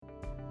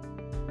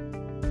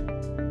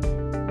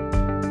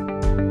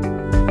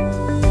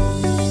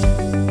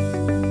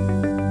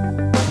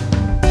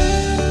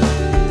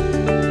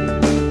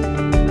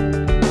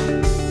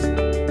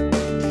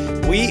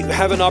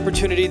have an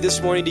opportunity this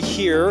morning to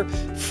hear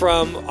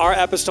from our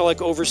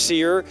apostolic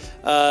overseer,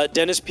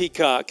 Dennis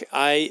Peacock.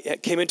 I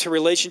came into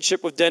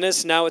relationship with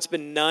Dennis. Now it's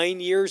been 9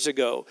 years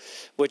ago,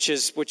 which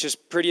is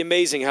pretty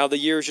amazing how the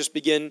years just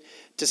begin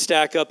to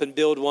stack up and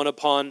build one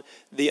upon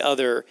the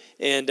other.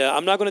 And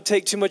I'm not going to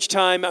take too much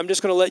time. I'm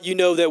just going to let you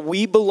know that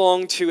we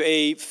belong to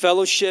a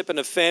fellowship and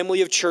a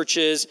family of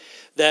churches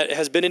that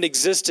has been in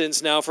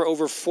existence now for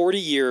over 40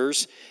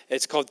 years.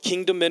 It's called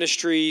Kingdom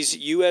Ministries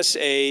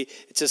USA.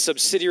 It's a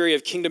subsidiary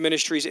of Kingdom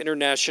Ministries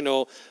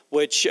International,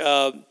 which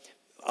a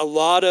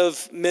lot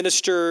of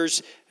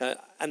ministers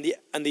and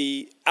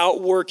the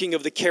outworking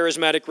of the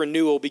charismatic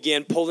renewal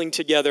began pulling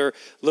together,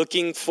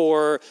 looking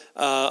for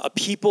a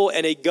people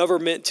and a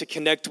government to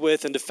connect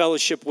with and to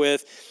fellowship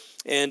with.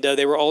 And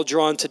they were all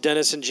drawn to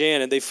Dennis and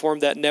Jan, and they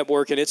formed that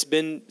network, and it's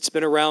been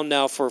around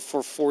now for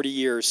 40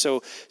 years.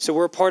 So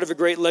we're a part of a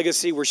great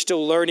legacy. We're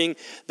still learning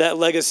that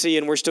legacy,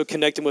 and we're still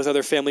connecting with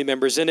other family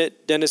members in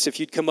it. Dennis, if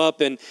you'd come up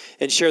and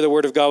share the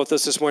word of God with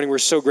us this morning, we're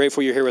so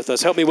grateful you're here with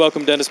us. Help me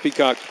welcome Dennis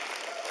Peacock.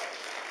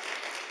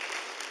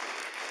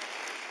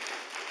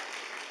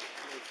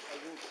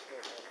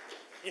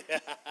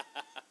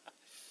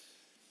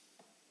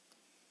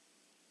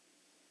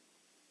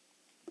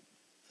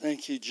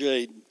 Thank you,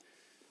 Jade.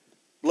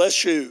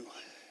 Bless you.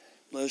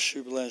 Bless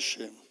you, bless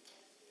you.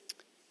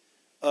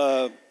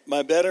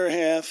 My better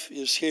half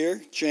is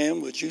here.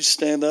 Jan, would you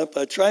stand up?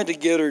 I tried to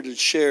get her to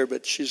share,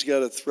 but she's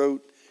got a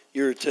throat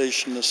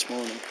irritation this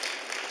morning.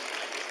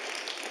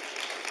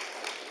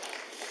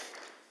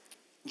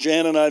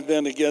 Jan and I have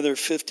been together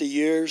 50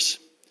 years.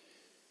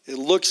 It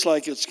looks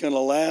like it's going to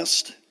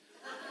last.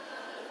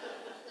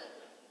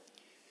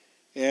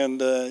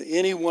 And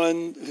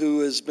anyone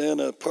who has been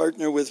a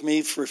partner with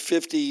me for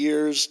 50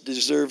 years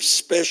deserves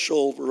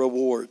special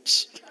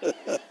rewards.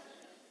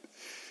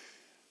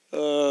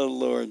 Oh,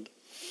 Lord.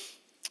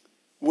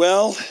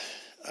 Well,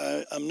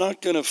 I'm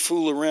not going to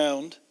fool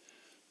around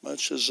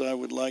much as I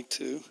would like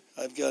to.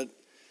 I've got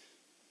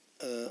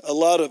a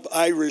lot of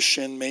Irish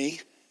in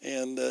me,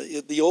 and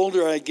the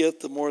older I get,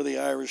 the more the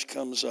Irish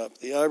comes up.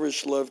 The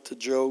Irish love to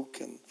joke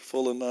and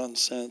full of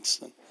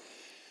nonsense.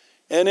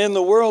 And in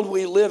the world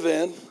we live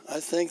in,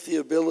 I think the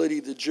ability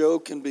to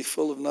joke and be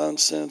full of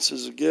nonsense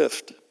is a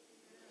gift,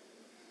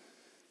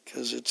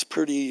 because it's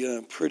pretty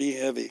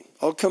heavy.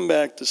 I'll come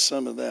back to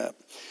some of that.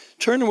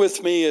 Turn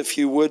with me, if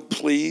you would,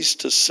 please,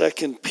 to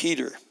 2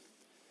 Peter.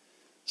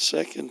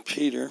 2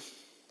 Peter.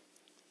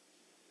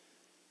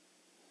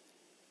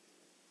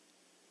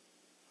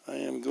 I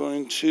am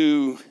going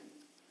to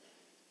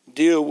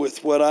deal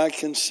with what I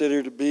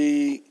consider to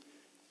be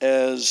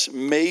as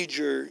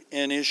major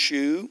an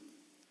issue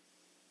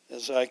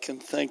as I can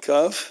think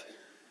of.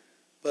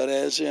 But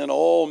as in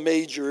all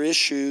major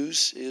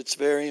issues, it's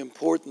very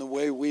important the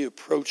way we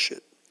approach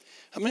it.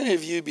 How many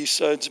of you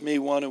besides me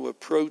want to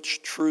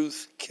approach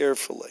truth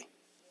carefully?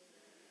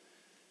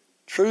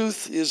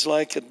 Truth is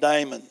like a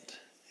diamond.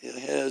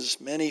 It has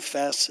many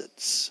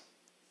facets.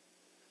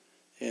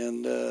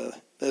 And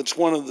that's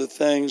one of the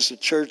things the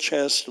church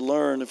has to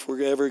learn if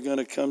we're ever going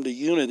to come to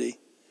unity,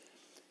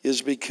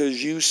 is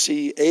because you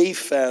see a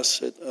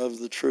facet of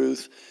the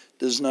truth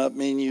does not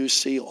mean you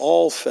see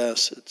all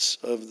facets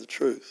of the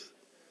truth.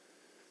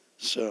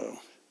 So,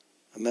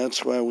 and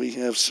that's why we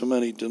have so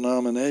many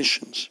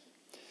denominations.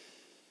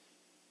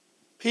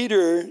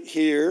 Peter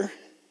here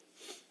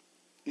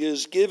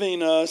is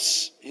giving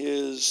us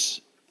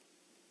his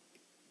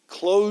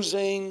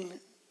closing,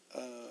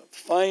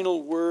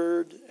 final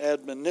word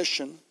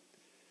admonition.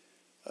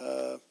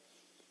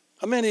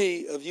 How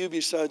many of you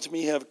besides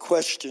me have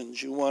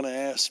questions you want to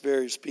ask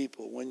various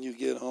people when you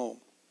get home?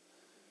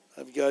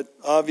 I've got,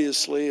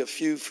 obviously, a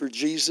few for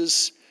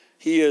Jesus.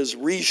 He has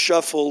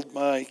reshuffled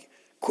my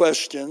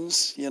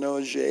questions. You know,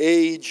 as you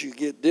age, you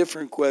get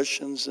different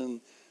questions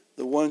than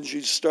the ones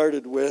you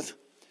started with.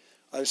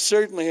 I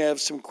certainly have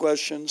some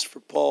questions for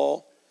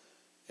Paul,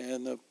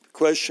 and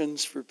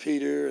questions for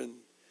Peter, and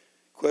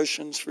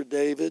questions for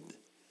David.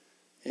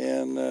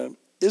 And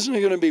isn't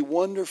it going to be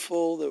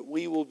wonderful that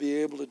we will be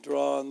able to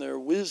draw on their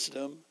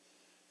wisdom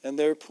and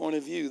their point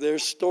of view? Their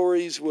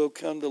stories will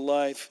come to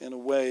life in a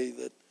way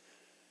that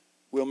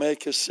will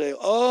make us say,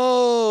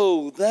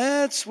 oh,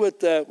 that's what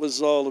that was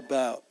all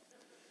about.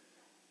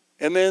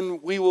 And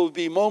then we will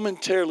be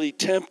momentarily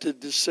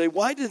tempted to say,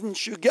 why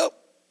didn't you get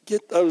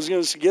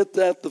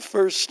that the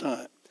first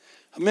time?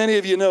 How many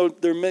of you know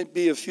there may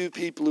be a few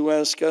people who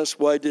ask us,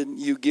 why didn't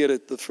you get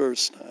it the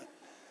first time?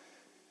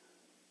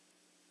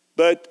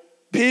 But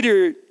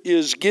Peter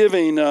is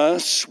giving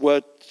us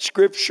what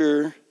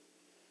Scripture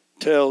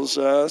tells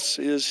us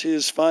is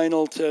his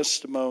final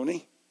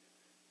testimony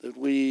that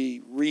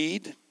we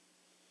read.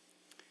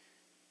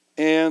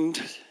 And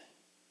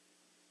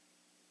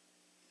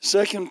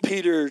 2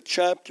 Peter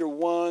chapter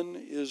 1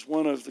 is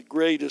one of the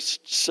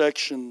greatest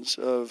sections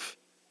of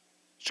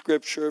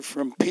Scripture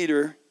from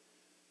Peter,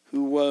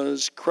 who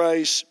was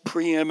Christ's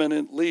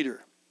preeminent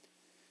leader.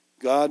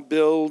 God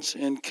builds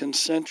in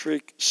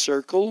concentric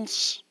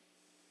circles,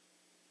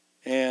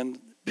 and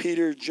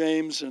Peter,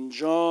 James, and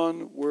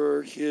John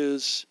were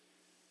his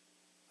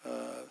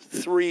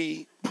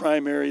three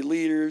primary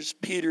leaders,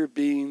 Peter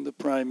being the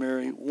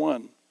primary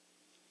one.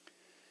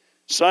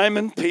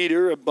 Simon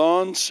Peter, a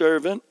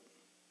bondservant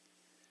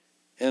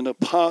and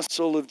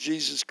apostle of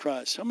Jesus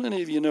Christ. How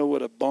many of you know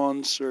what a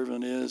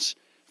bondservant is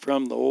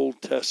from the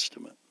Old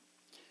Testament?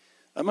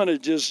 I'm going to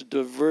just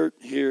divert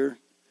here.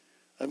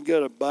 I've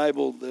got a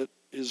Bible that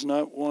is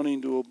not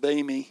wanting to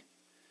obey me.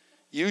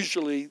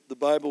 Usually the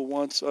Bible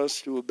wants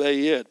us to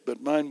obey it,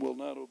 but mine will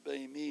not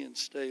obey me and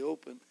stay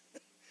open.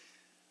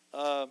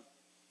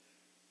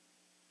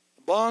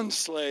 Bond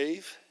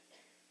slave,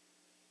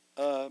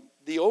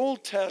 the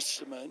Old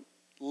Testament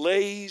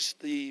lays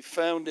the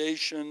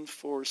foundation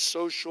for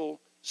social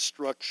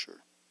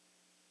structure.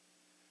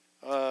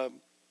 A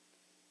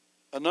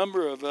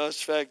number of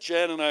us, in fact,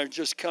 Jan and I are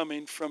just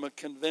coming from a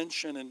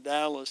convention in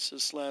Dallas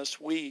this last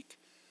week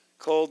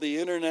called the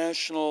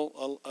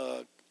International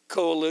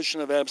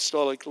Coalition of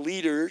Apostolic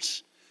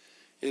Leaders.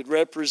 It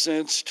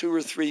represents 2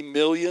 or 3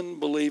 million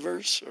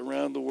believers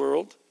around the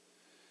world.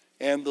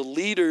 And the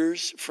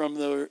leaders from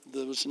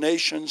those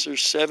nations,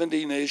 there's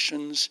 70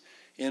 nations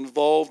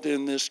involved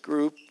in this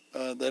group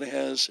that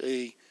has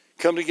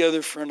come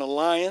together for an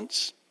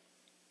alliance.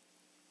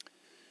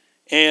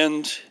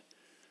 And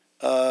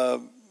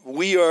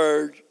we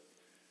are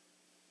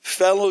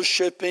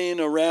fellowshipping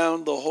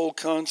around the whole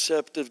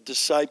concept of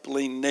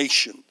discipling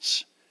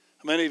nations.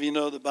 How many of you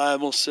know the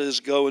Bible says,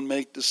 go and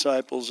make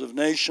disciples of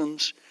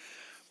nations?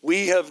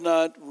 We have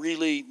not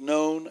really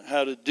known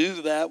how to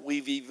do that.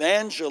 We've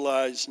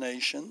evangelized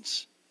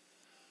nations.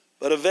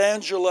 But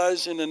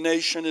evangelizing a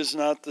nation is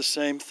not the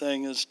same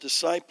thing as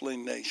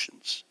discipling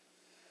nations.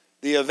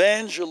 The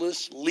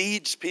evangelist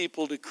leads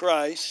people to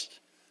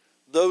Christ.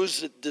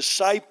 Those that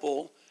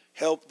disciple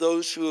help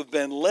those who have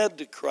been led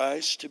to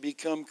Christ to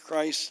become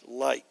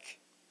Christ-like.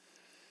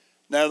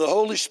 Now, the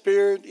Holy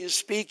Spirit is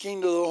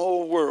speaking to the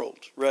whole world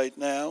right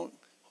now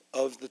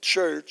of the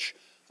church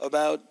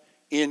about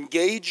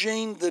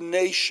engaging the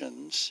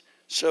nations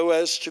so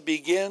as to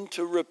begin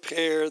to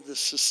repair the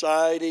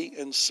society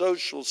and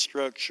social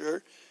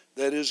structure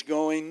that is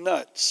going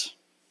nuts.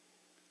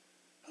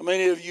 How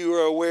many of you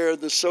are aware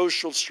the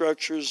social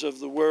structures of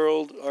the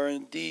world are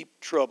in deep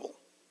trouble?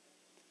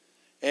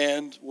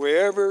 And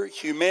wherever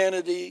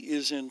humanity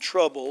is in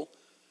trouble,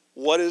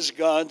 what is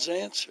God's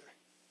answer?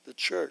 The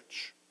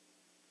church.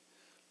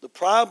 The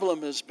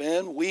problem has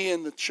been we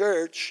in the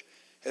church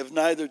have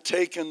neither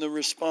taken the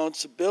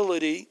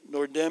responsibility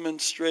nor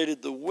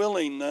demonstrated the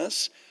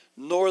willingness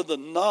nor the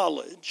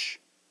knowledge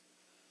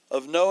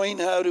of knowing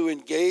how to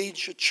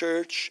engage a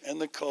church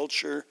and the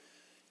culture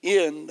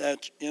in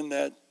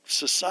that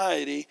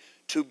society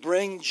to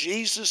bring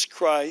Jesus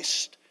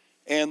Christ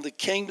and the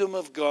kingdom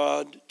of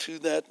God to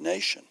that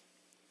nation.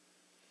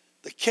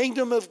 The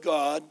kingdom of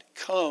God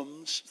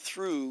comes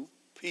through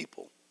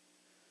people.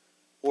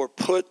 Or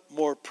put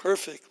more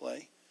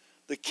perfectly,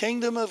 the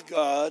kingdom of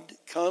God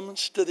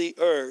comes to the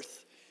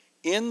earth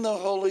in the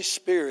Holy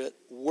Spirit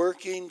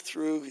working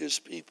through his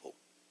people.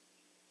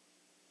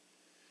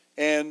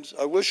 And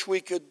I wish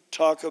we could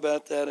talk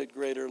about that at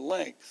greater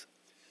length.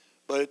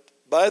 But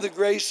by the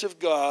grace of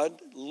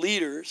God,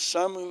 leaders,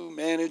 some who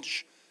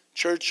manage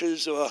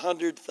churches of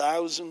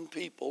 100,000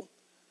 people,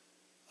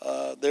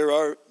 there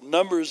are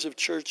numbers of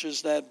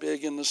churches that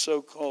big in the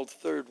so-called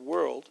third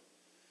world,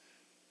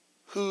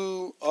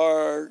 who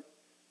are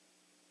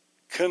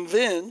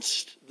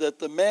convinced that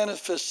the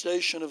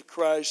manifestation of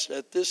Christ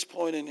at this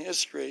point in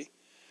history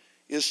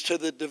is to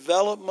the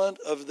development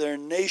of their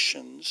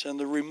nations and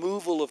the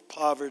removal of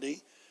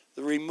poverty,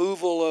 the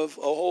removal of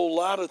a whole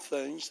lot of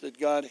things that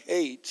God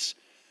hates,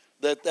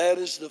 that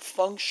is the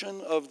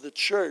function of the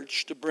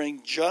church to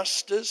bring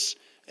justice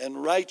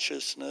and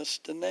righteousness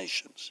to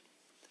nations.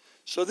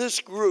 So this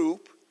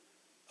group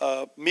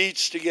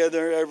meets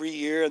together every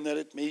year, and then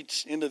it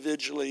meets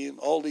individually in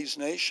all these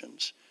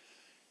nations,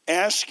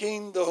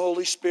 asking the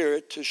Holy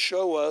Spirit to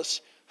show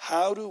us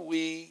how do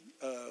we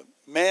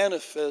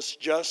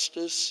manifest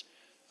justice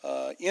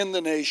in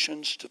the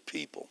nations to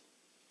people.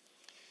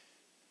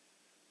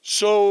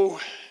 So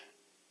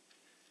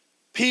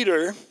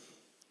Peter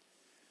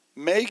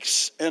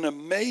makes an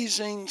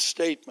amazing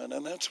statement,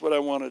 and that's what I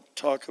want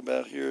to talk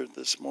about here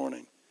this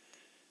morning.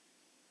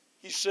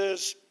 He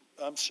says,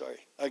 I'm sorry,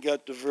 I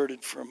got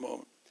diverted for a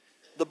moment.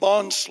 The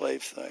bond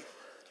slave thing.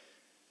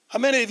 How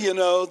many of you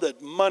know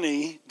that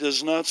money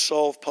does not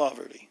solve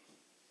poverty?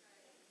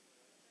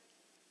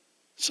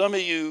 Some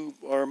of you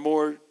are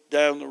more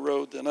down the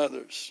road than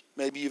others.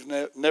 Maybe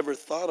you've never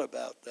thought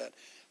about that.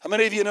 How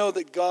many of you know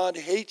that God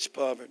hates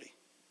poverty?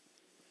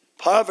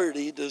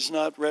 Poverty does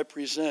not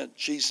represent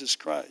Jesus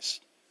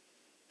Christ,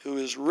 who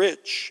is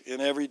rich in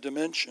every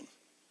dimension.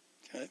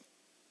 Okay?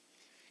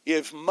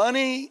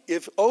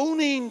 If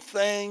owning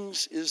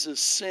things is a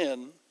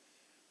sin,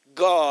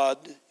 God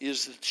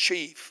is the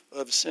chief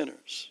of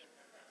sinners.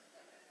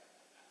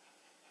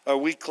 Are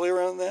we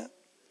clear on that?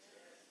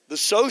 The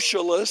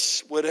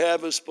socialists would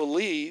have us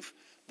believe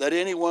that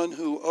anyone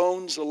who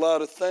owns a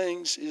lot of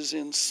things is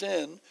in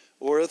sin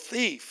or a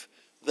thief.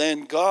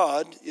 Then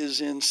God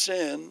is in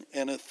sin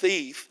and a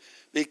thief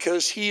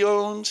because he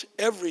owns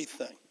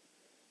everything.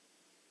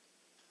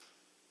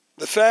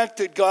 The fact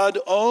that God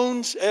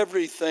owns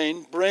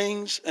everything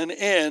brings an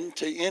end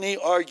to any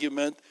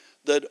argument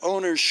that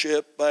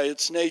ownership by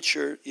its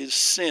nature is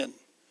sin.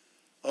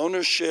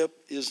 Ownership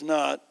is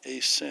not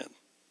a sin.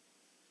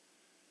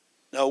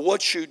 Now,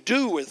 what you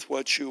do with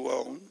what you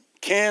own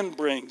can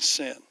bring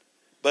sin,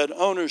 but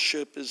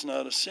ownership is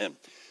not a sin.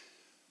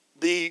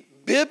 The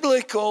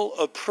biblical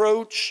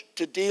approach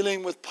to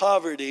dealing with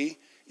poverty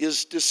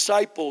is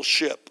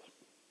discipleship.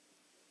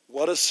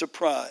 What a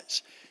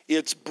surprise.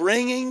 It's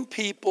bringing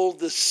people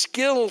the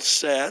skill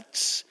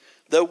sets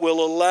that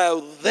will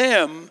allow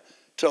them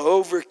to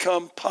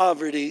overcome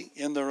poverty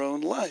in their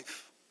own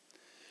life.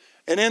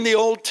 And in the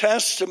Old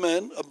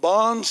Testament, a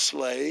bond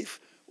slave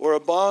or a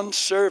bond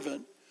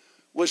servant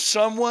was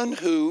someone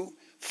who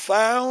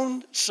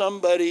found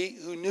somebody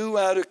who knew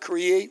how to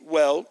create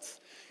wealth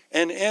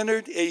and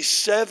entered a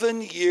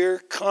 7-year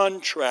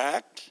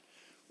contract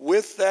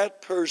with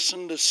that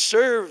person to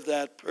serve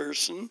that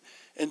person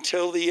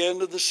until the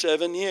end of the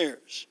 7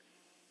 years.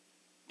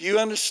 Do you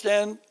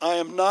understand? I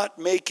am not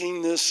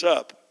making this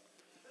up.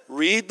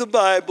 Read the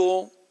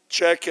Bible,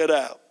 check it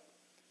out.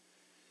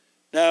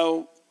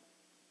 Now,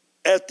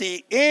 at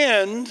the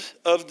end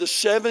of the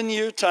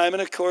 7-year time,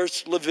 and of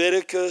course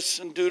Leviticus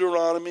and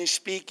Deuteronomy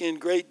speak in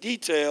great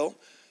detail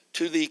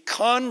to the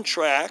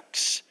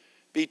contracts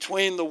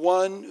between the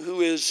one who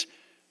is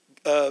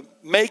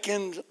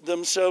making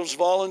themselves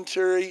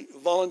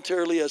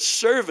voluntarily a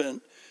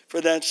servant for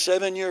that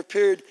 7-year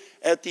period.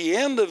 At the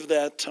end of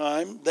that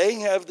time, they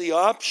have the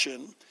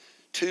option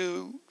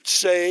to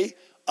say,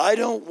 I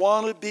don't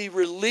want to be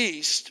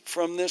released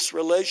from this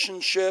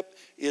relationship.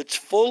 It's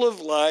full of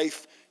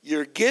life.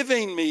 You're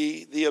giving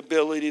me the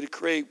ability to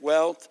create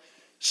wealth,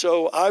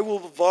 so I will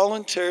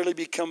voluntarily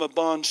become a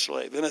bond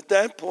slave. And at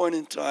that point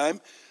in time,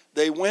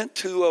 they went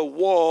to a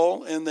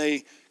wall and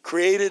they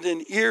created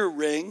an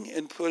earring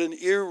and put an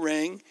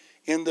earring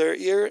in their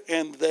ear,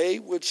 and they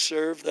would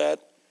serve that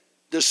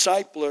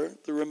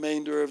discipler the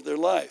remainder of their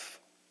life.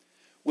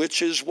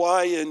 Which is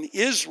why in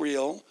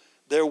Israel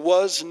there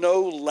was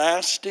no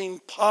lasting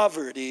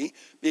poverty,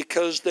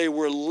 because they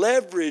were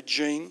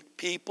leveraging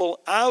people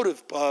out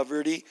of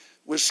poverty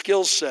with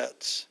skill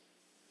sets.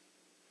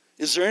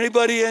 Is there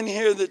anybody in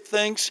here that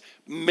thinks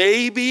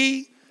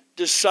maybe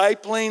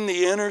discipling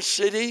the inner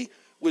city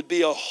would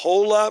be a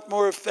whole lot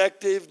more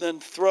effective than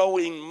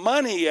throwing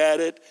money at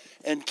it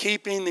and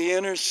keeping the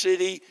inner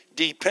city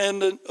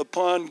dependent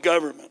upon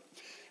government?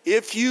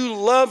 If you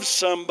love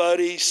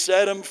somebody,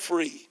 set them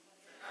free.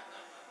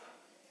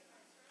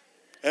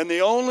 And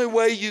the only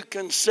way you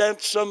can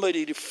set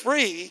somebody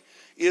free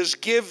is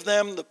give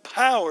them the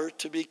power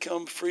to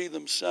become free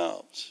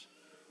themselves.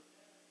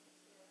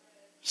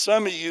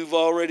 Some of you have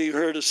already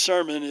heard a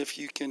sermon if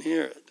you can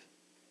hear it.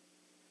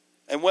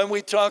 And when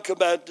we talk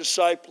about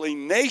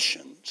discipling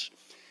nations,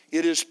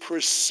 it is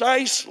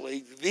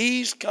precisely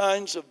these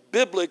kinds of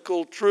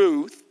biblical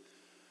truth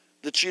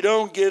that you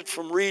don't get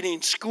from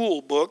reading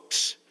school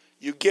books.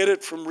 You get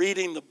it from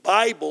reading the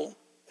Bible,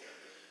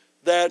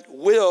 that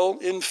will,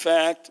 in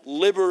fact,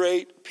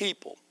 liberate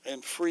people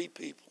and free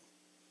people.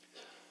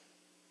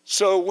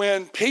 So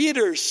when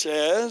Peter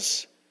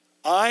says,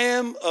 I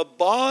am a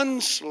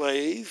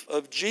bondslave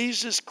of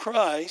Jesus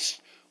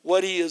Christ,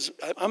 what he is,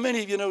 how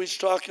many of you know he's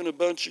talking to a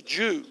bunch of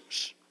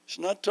Jews? He's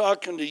not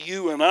talking to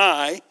you and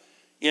I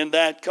in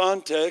that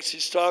context.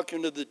 He's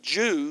talking to the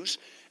Jews,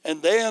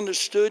 and they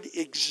understood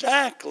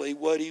exactly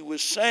what he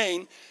was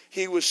saying.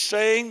 He was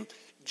saying,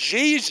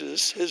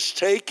 Jesus has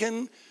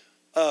taken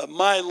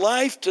my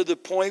life to the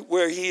point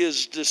where he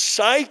is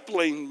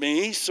discipling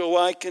me so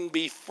I can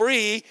be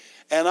free,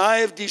 and I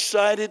have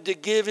decided to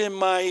give him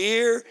my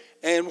ear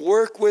and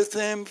work with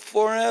him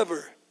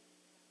forever.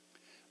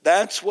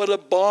 That's what a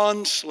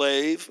bond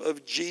slave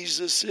of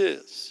Jesus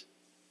is.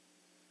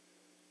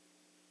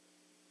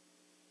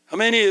 How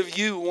many of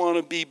you want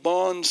to be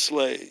bond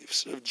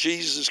slaves of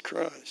Jesus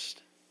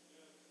Christ?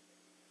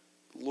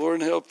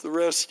 Lord help the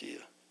rest of you.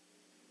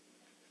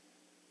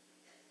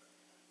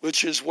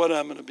 Which is what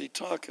I'm going to be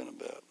talking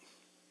about.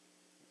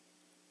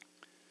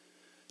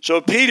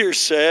 So Peter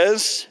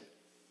says,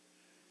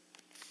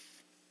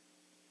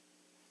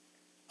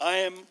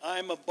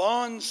 I'm a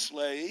bond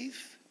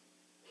slave.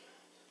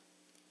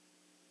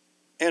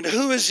 And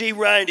who is he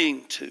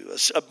writing to?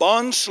 A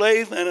bond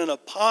slave and an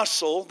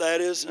apostle,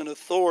 that is an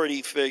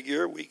authority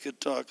figure. We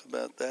could talk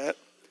about that.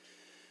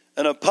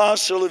 An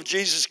apostle of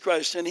Jesus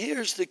Christ. And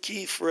here's the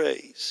key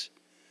phrase.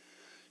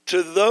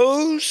 To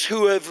those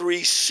who have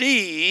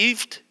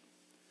received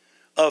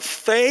a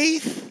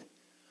faith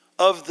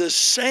of the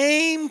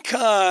same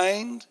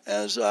kind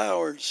as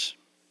ours,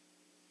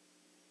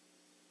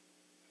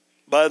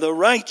 by the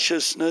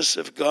righteousness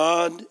of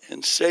God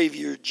and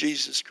Savior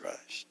Jesus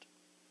Christ.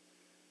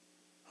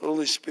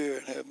 Holy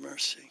Spirit, have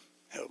mercy.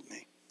 Help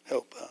me.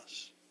 Help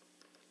us.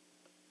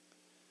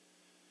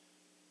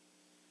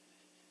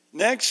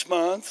 Next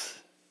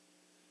month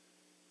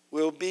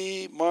will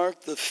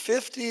mark the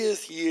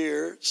 50th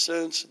year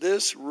since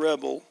this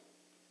rebel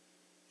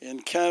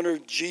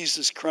encountered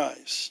Jesus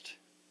Christ,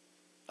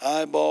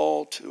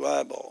 eyeball to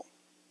eyeball.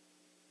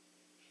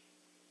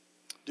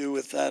 Do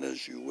with that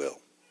as you will.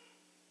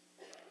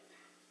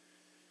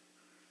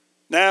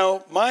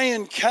 Now, my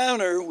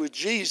encounter with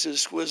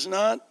Jesus was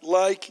not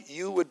like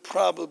you would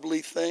probably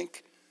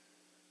think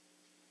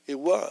it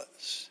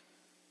was.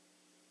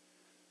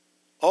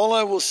 All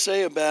I will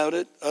say about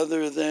it,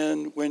 other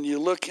than when you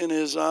look in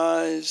his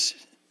eyes,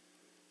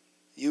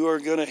 you are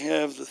going to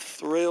have the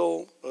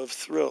thrill of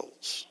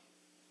thrills.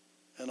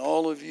 And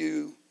all of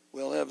you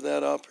will have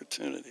that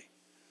opportunity.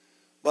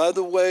 By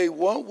the way,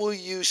 what will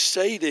you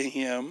say to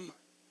him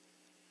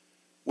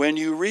when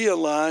you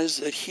realize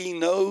that he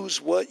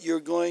knows what you're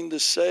going to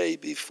say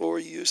before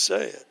you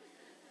say it?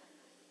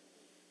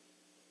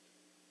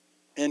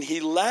 And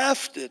he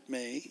laughed at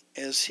me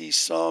as he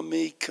saw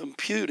me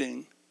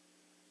computing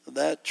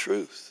that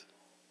truth.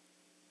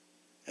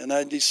 And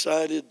I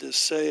decided to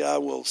say, I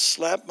will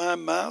slap my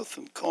mouth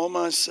and call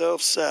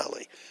myself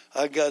Sally.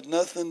 I got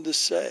nothing to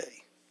say.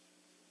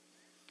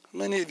 How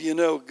many of you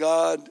know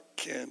God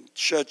can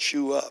shut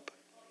you up?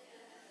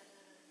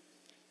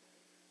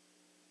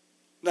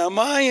 Now,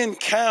 my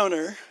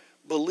encounter,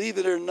 believe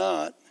it or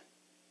not,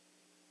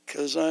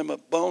 because I'm a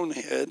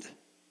bonehead,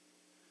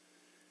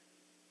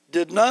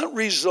 did not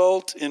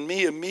result in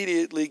me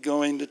immediately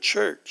going to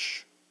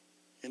church.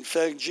 In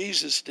fact,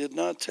 Jesus did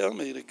not tell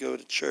me to go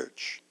to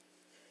church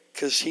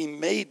because he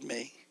made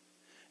me,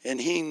 and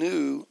he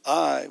knew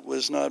I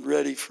was not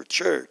ready for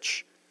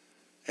church,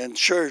 and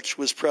church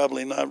was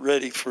probably not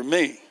ready for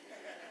me.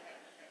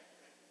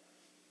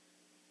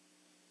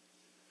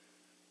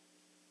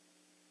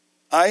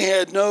 I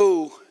had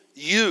no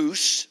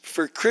use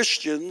for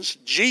Christians,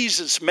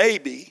 Jesus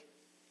maybe,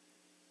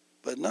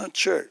 but not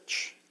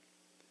church.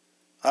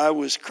 I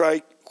was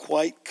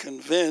quite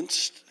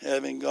convinced,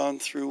 having gone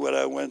through what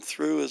I went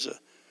through as a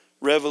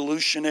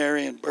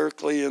revolutionary in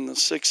Berkeley in the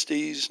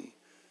 60s, and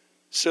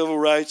civil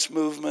rights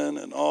movement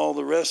and all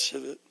the rest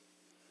of it.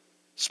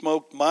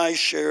 Smoked my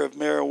share of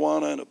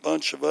marijuana and a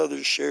bunch of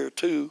others' share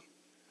too.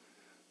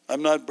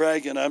 I'm not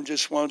bragging, I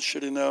just want you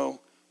to know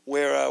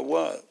where I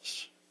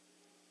was.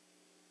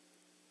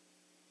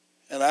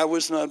 And I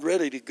was not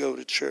ready to go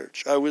to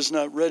church. I was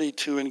not ready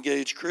to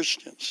engage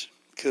Christians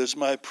because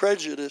my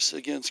prejudice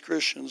against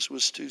Christians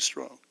was too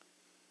strong.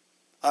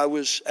 I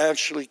was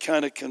actually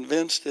kind of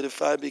convinced that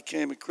if I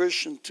became a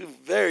Christian, two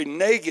very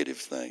negative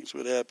things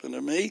would happen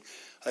to me.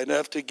 I'd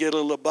have to get a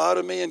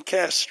lobotomy and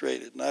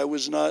castrated, and I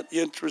was not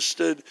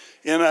interested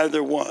in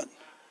either one.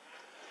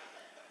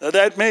 Now,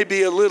 that may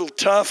be a little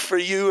tough for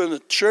you in the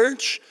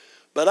church,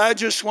 but I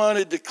just want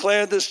to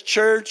declare this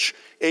church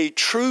a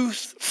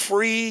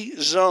truth-free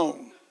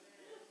zone.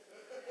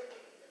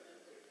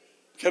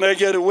 Can I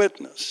get a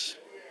witness?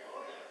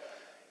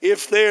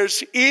 If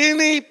there's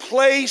any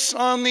place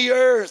on the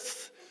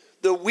earth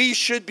that we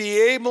should be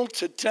able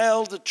to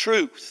tell the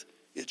truth,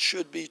 it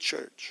should be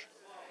church.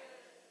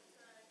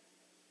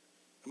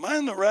 Am I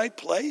in the right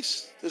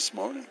place this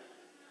morning?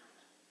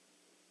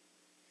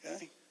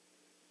 Okay.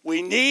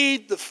 We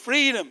need the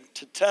freedom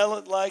to tell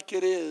it like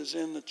it is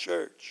in the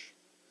church.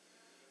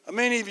 How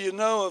many of you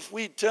know if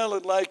we tell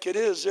it like it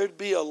is, there'd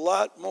be a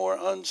lot more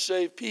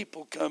unsaved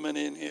people coming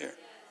in here?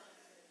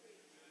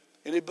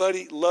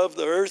 Anybody love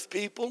the earth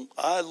people?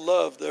 I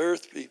love the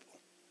earth people.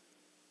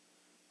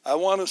 I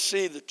want to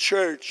see the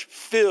church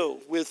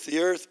filled with the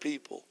earth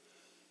people,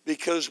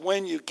 because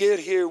when you get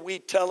here, we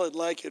tell it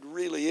like it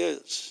really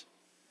is.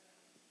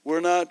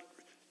 We're not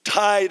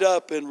tied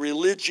up in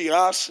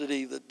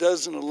religiosity that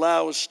doesn't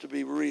allow us to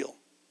be real.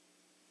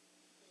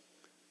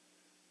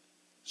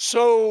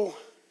 So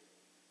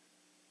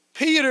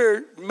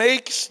Peter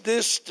makes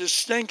this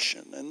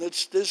distinction, and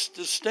it's this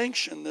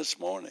distinction this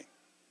morning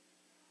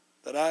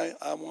that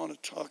I want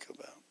to talk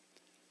about.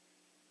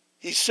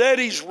 He said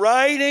he's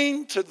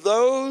writing to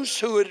those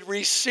who had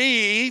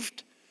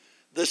received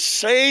the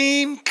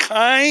same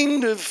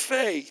kind of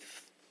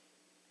faith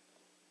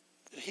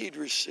that he'd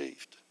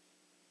received.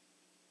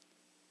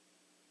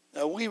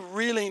 Now, we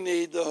really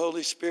need the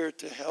Holy Spirit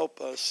to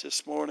help us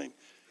this morning,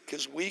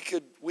 because we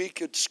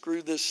could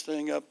screw this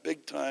thing up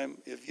big time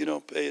if you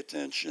don't pay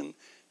attention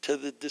to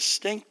the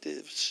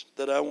distinctives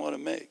that I want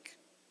to make.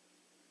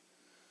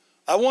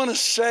 I want to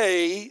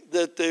say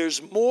that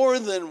there's more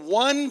than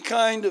one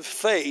kind of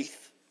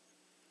faith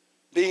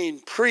being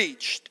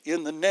preached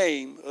in the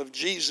name of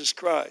Jesus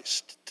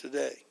Christ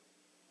today.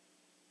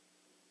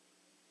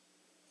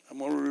 I'm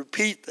going to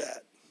repeat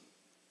that.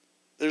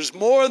 There's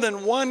more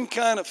than one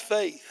kind of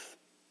faith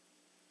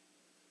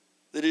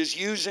that is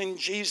using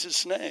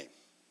Jesus' name.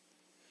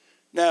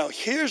 Now,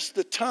 here's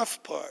the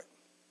tough part.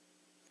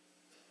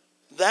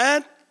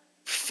 That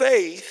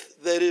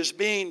faith that is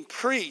being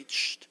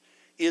preached,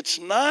 it's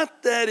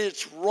not that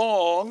it's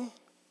wrong,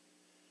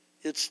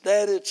 it's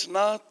that it's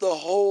not the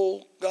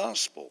whole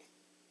gospel.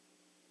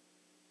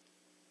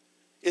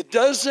 It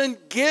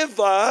doesn't give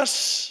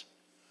us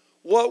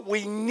what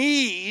we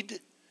need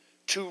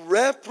to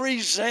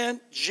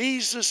represent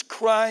Jesus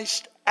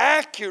Christ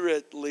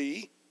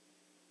accurately,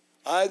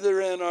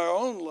 either in our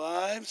own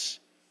lives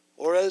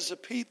or as a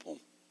people.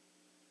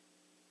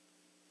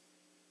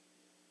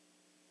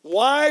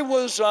 Why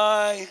was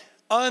I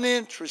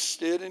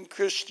uninterested in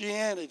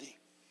Christianity?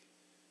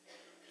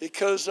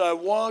 Because I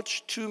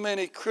watched too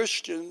many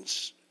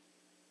Christians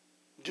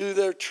do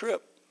their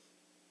trip.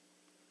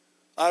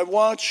 I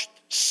watched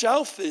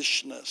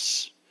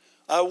selfishness.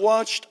 I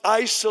watched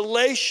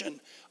isolation.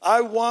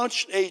 I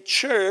watched a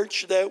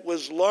church that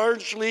was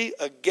largely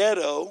a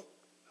ghetto,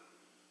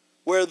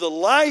 where the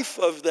life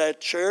of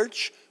that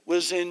church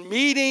was in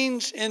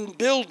meetings in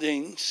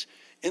buildings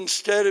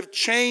instead of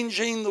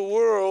changing the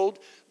world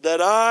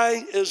that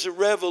I, as a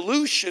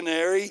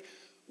revolutionary,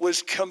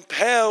 was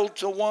compelled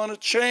to want to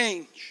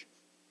change.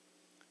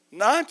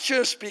 Not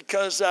just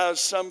because I was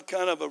some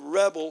kind of a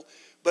rebel,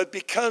 but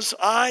because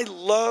I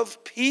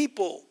love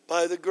people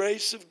by the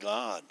grace of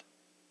God.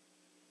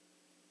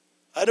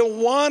 I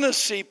don't want to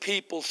see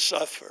people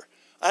suffer.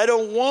 I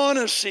don't want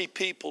to see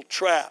people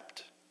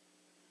trapped.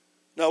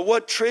 Now,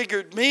 what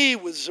triggered me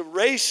was the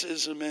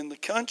racism in the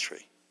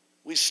country.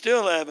 We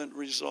still haven't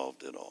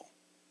resolved it all.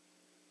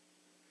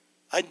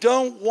 I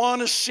don't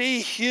want to see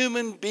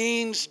human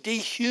beings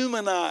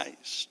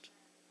dehumanized.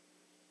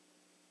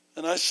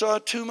 And I saw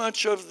too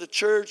much of the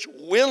church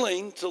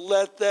willing to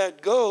let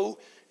that go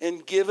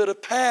and give it a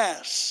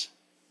pass.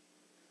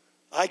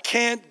 I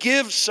can't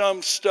give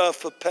some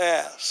stuff a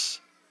pass.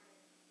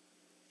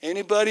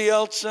 Anybody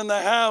else in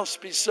the house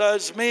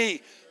besides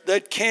me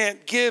that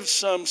can't give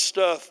some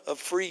stuff a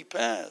free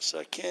pass?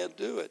 I can't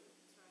do it.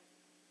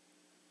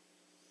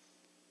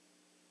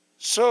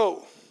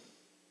 So,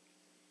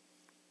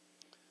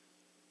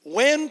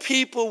 when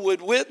people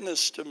would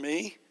witness to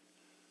me,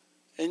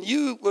 and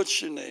you,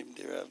 what's your name,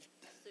 dear?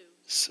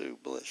 Sue,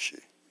 bless you.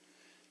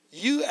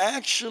 You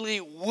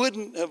actually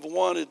wouldn't have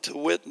wanted to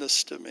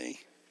witness to me.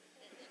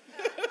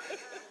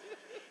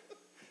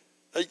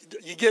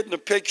 You getting a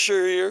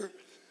picture here?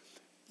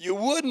 You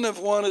wouldn't have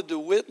wanted to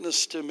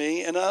witness to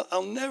me, and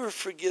I'll never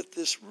forget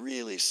this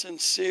really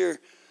sincere,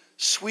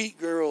 sweet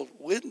girl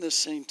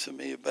witnessing to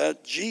me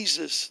about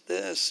Jesus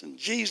this, and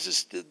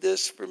Jesus did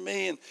this for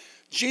me, and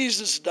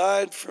Jesus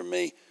died for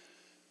me.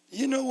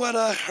 You know what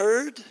I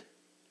heard?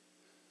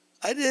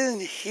 I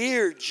didn't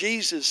hear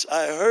Jesus.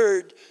 I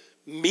heard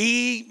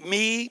me.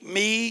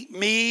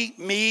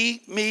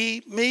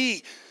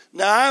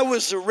 Now, I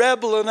was a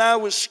rebel and I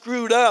was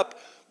screwed up,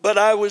 but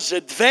I was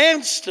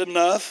advanced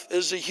enough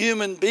as a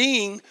human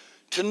being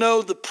to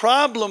know the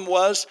problem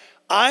was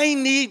I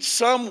need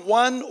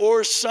someone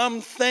or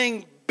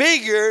something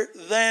bigger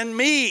than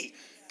me,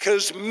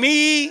 because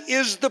me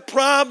is the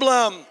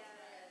problem.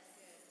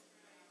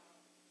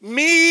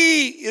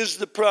 Me is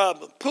the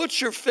problem. Put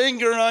your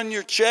finger on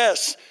your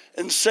chest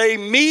and say,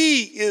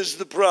 me is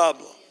the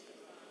problem.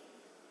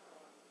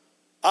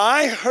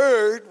 I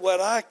heard what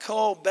I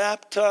call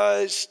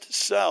baptized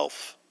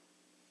self.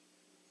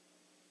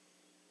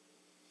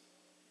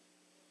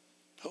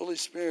 Holy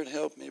Spirit,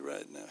 help me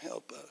right now.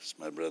 Help us.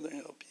 My brother,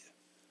 help you.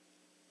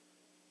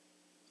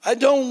 I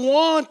don't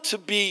want to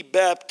be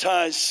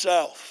baptized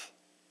self.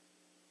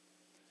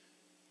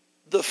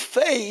 The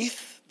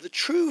faith, the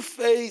true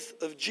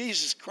faith of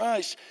Jesus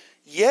Christ,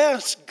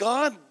 yes,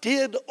 God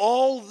did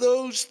all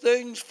those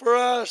things for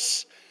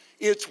us.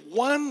 It's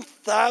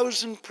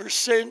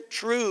 1,000%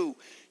 true.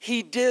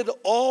 He did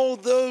all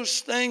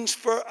those things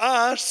for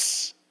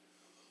us.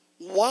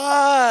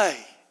 Why?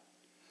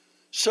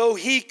 So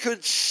he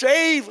could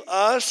save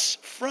us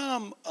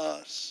from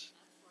us.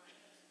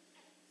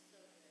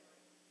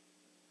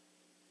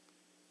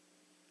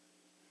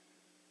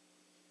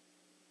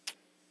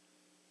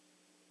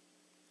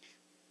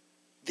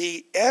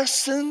 The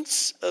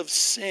essence of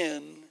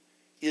sin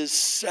is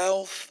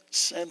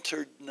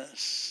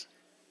self-centeredness.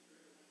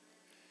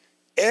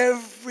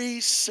 Every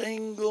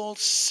single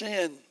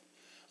sin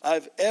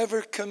I've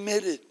ever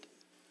committed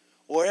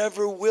or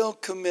ever will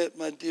commit,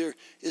 my dear,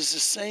 is the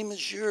same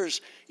as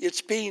yours.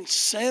 It's being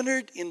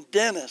centered in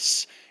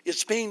Dennis.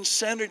 It's being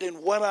centered in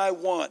what I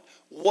want,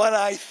 what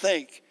I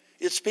think.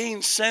 It's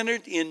being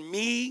centered in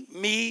me.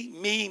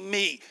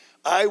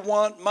 I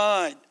want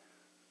mine.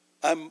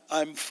 I'm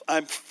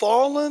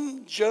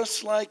fallen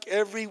just like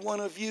every one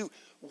of you.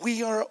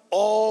 We are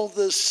all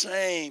the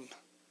same.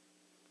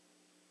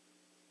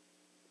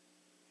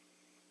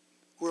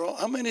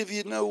 How many of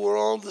you know we're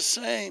all the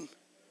same?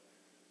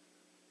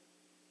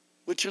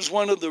 Which is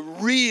one of the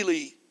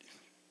really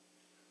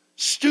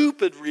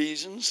stupid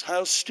reasons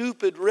how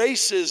stupid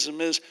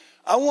racism is.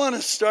 I want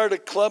to start a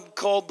club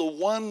called the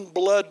One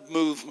Blood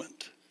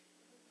Movement.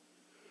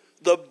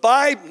 The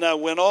Bible, now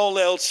when all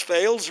else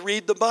fails,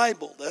 read the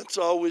Bible. That's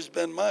always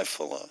been my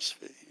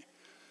philosophy.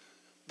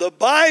 The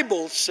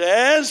Bible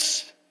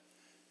says,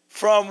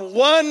 from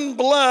one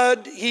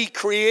blood he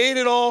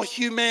created all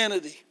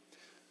humanity.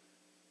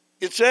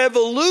 It's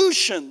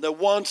evolution that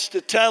wants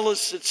to tell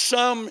us that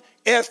some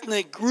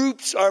ethnic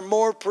groups are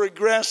more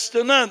progressed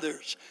than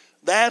others.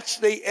 That's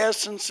the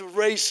essence of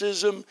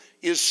racism,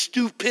 is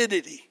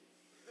stupidity.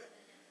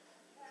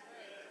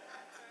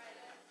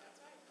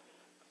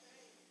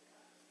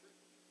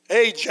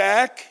 Hey,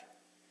 Jack,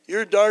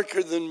 you're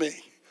darker than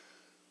me.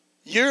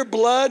 Your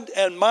blood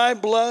and my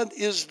blood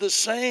is the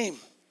same.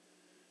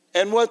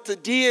 And what the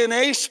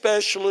DNA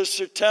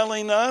specialists are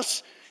telling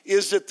us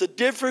is that the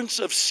difference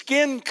of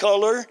skin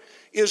color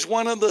is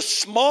one of the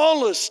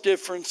smallest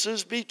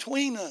differences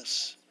between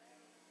us.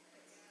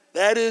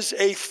 That is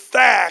a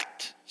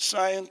fact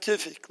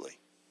scientifically.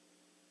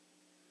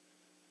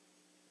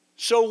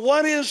 So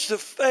what is the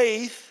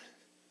faith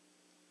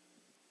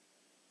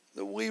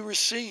that we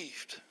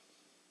received?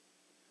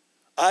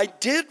 I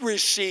did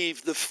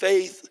receive the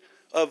faith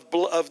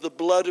of the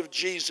blood of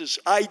Jesus.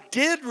 I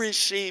did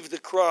receive the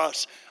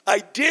cross. I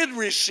did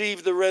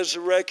receive the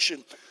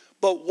resurrection.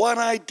 But what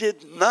I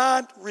did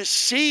not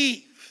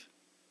receive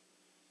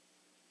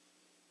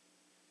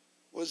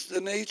was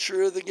the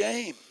nature of the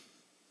game.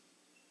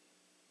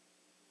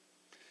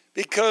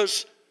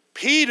 Because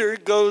Peter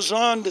goes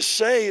on to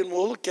say, and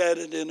we'll look at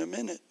it in a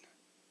minute,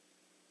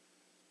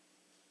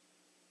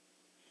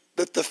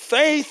 that the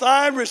faith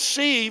I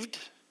received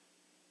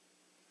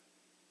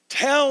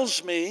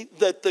tells me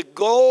that the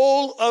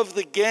goal of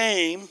the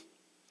game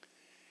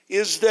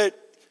is that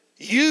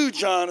you,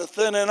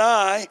 Jonathan, and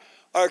I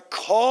are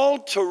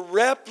called to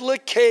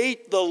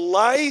replicate the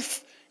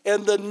life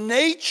and the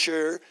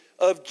nature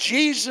of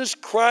Jesus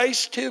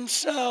Christ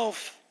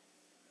himself.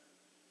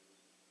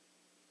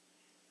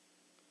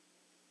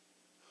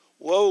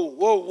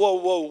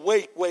 Whoa,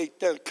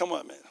 wait, come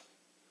on, man.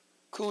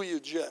 Cool your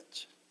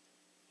jets.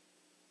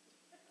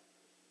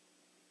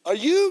 Are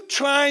you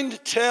trying to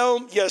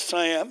tell, yes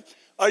I am,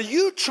 are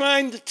you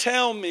trying to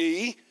tell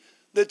me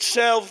that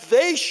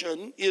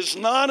salvation is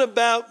not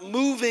about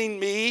moving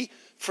me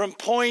from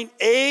point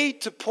A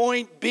to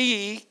point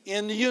B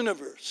in the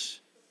universe?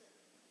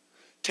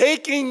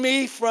 Taking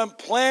me from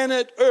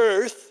planet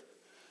Earth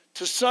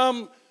to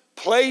some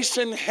place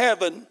in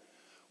heaven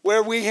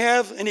where we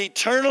have an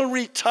eternal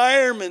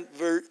retirement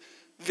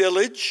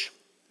village,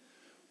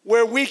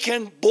 where we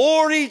can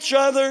bore each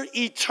other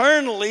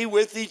eternally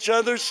with each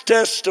other's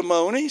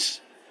testimonies,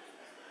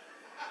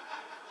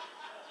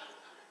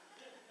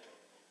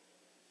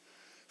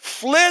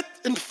 flit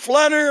and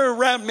flutter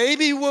around.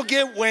 Maybe we'll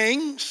get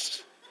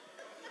wings.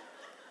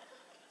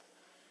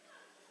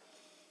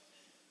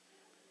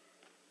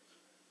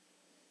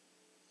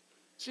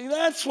 See,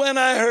 that's when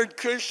I heard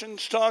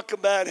Christians talk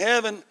about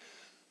heaven.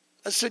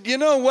 I said, you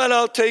know what?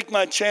 I'll take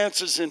my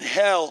chances in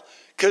hell,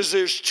 because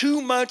there's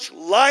too much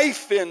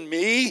life in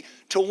me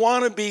to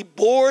want to be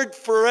bored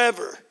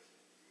forever.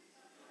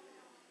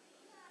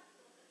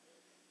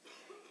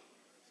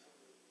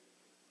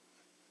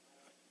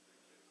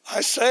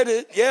 I said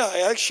it. Yeah,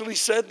 I actually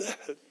said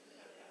that.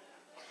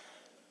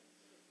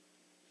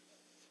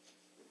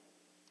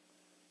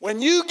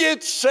 When you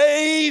get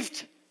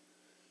saved,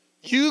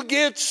 you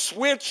get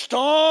switched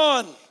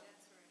on.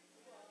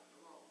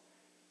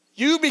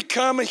 You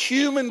become a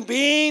human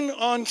being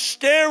on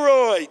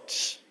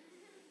steroids.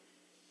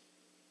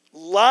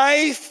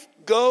 Life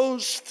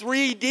goes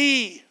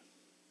 3D.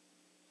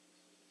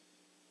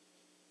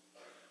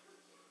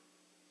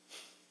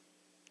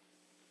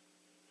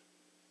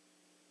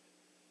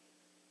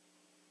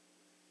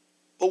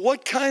 But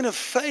what kind of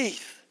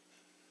faith?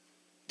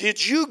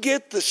 Did you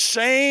get the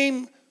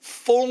same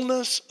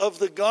fullness of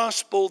the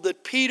gospel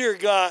that Peter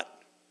got?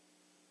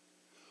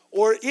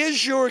 Or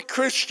is your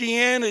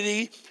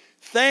Christianity,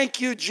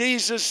 thank you,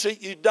 Jesus,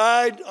 that you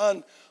died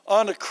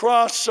on a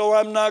cross so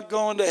I'm not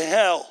going to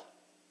hell?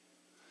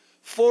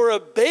 For a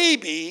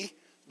baby,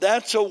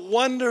 that's a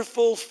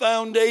wonderful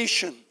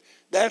foundation.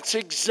 That's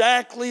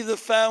exactly the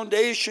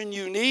foundation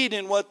you need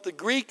in what the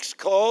Greeks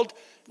called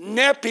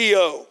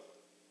nepio.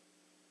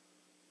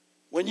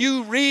 When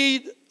you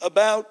read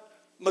about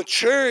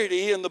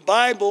maturity in the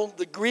Bible,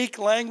 the Greek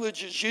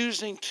language is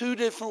using two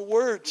different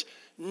words.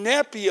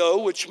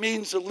 Nepio, which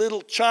means a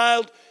little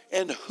child,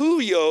 and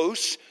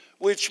huios,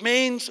 which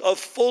means a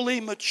fully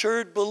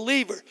matured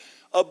believer.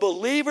 A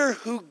believer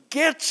who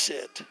gets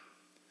it.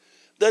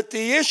 That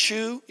the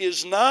issue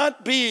is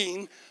not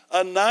being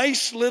a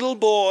nice little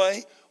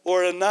boy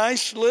or a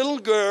nice little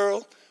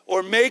girl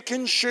or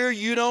making sure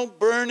you don't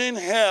burn in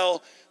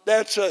hell.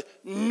 That's a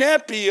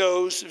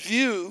nepios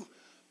view.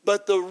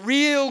 But the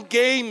real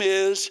game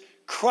is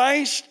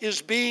Christ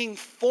is being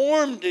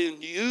formed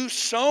in you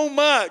so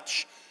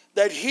much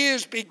that he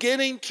is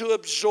beginning to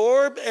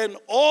absorb and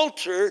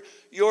alter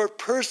your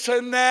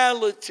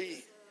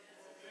personality.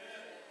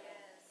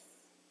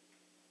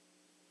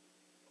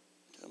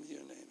 Tell me your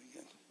name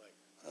again.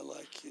 I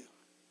like you.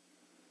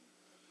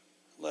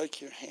 I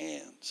like your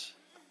hands.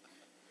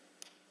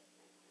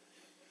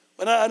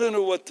 I don't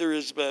know what there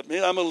is about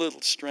me. I'm a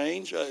little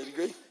strange, I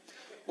agree.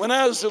 When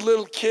I was a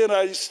little kid,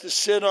 I used to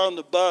sit on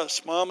the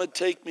bus. Mom would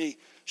take me,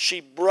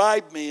 she'd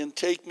bribe me and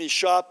take me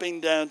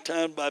shopping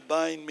downtown by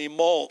buying me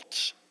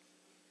malts,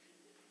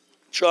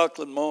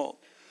 chocolate malt.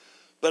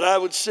 But I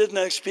would sit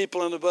next to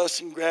people on the bus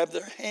and grab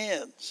their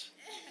hands.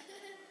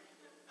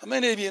 How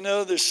many of you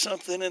know there's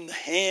something in the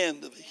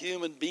hand of a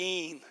human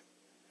being?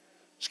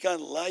 It's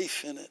got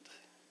life in it.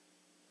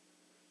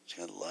 It's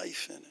got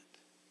life in it.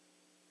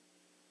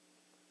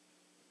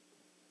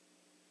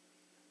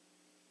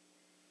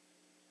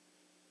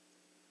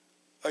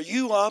 Are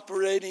you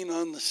operating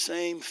on the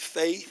same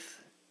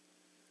faith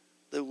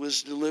that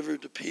was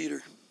delivered to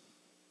Peter?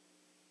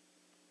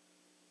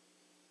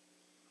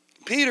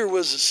 Peter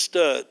was a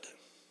stud.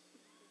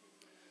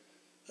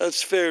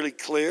 That's fairly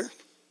clear.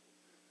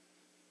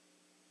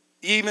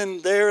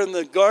 Even there in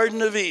the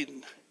Garden of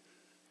Eden,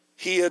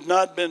 he had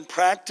not been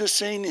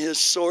practicing his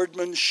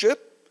swordmanship.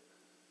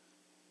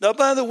 Now,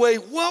 by the way,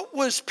 what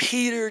was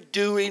Peter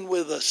doing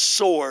with a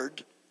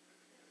sword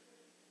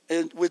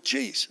and with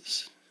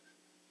Jesus?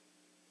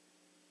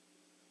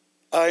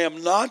 I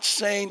am not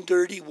saying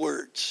dirty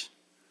words.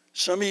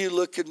 Some of you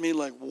look at me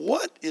like,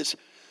 what is...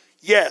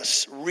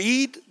 Yes,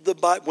 read the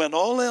Bible. When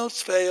all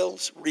else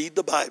fails, read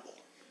the Bible.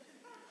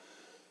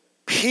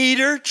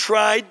 Peter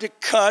tried to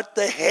cut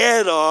the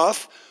head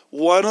off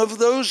one of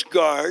those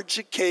guards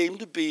that came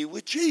to be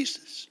with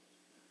Jesus.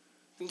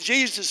 And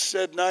Jesus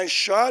said, nice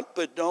shot,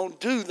 but don't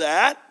do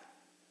that.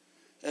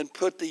 And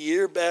put the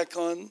ear back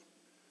on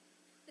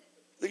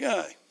the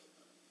guy.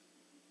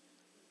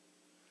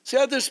 See,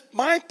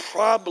 my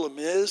problem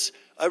is,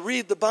 I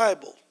read the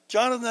Bible.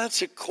 Jonathan,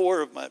 that's the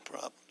core of my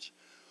problems.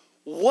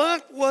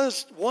 What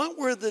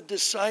were the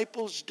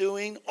disciples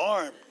doing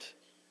armed?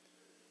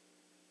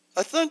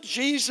 I thought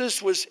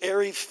Jesus was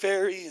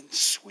airy-fairy and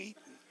sweet.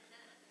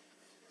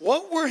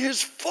 What were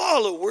his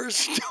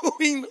followers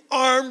doing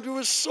armed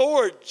with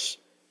swords?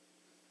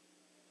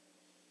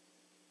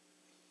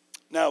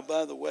 Now,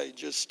 by the way,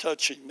 just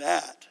touching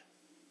that,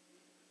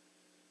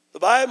 the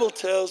Bible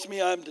tells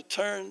me I'm to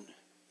turn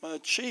my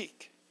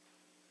cheek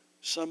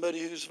to somebody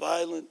who's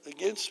violent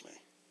against me.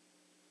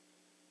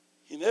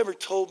 He never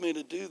told me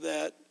to do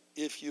that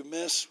if you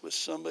mess with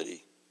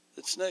somebody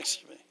that's next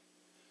to me.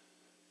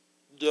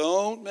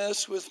 Don't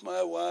mess with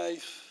my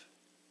wife.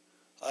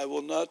 I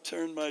will not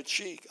turn my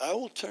cheek. I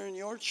will turn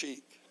your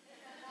cheek.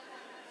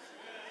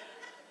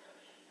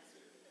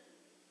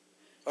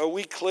 Are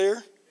we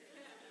clear?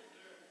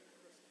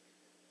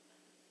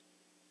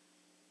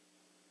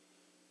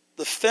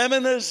 The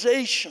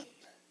feminization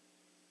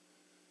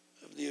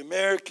of the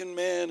American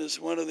man is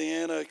one of the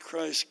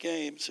Antichrist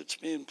games that's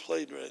being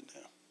played right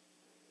now.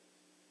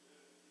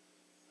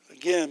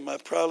 Again, my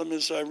problem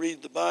is I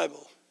read the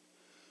Bible.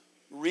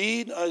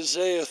 Read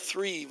Isaiah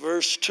 3,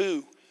 verse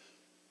 2.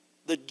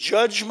 The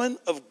judgment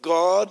of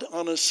God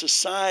on a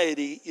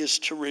society is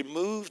to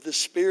remove the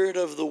spirit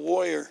of the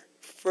warrior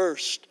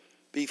first,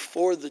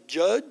 before the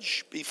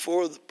judge,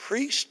 before the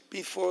priest,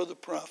 before the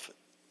prophet.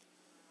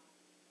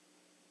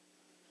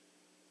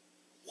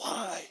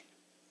 Why?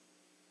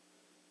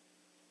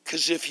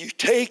 Because if you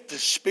take the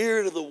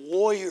spirit of the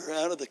warrior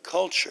out of the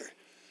culture,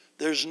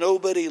 there's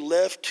nobody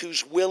left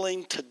who's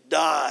willing to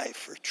die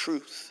for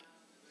truth.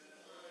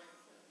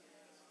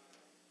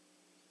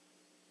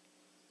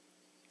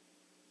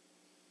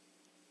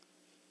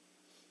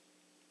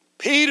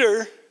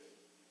 Peter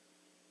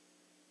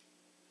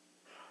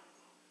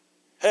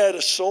had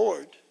a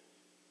sword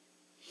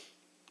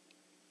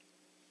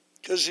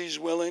because he's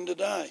willing to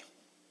die.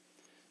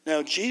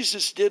 Now,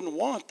 Jesus didn't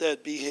want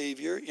that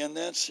behavior in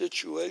that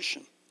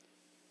situation.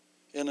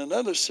 In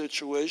another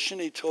situation,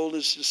 he told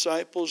his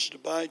disciples to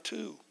buy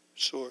 2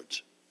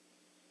 swords.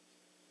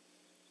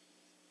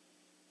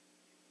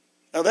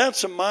 Now,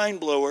 that's a mind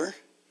blower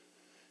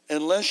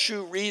unless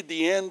you read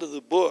the end of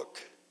the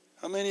book.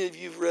 How many of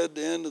you have read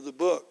the end of the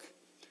book?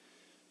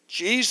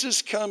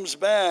 Jesus comes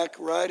back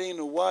riding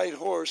a white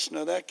horse.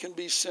 Now, that can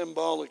be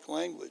symbolic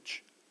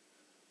language.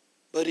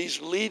 But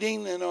he's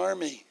leading an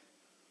army.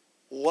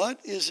 What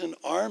is an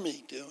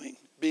army doing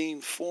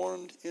being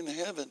formed in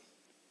heaven?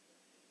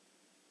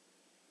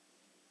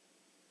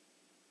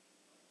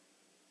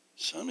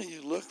 Some of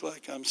you look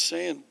like I'm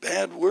saying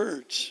bad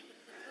words.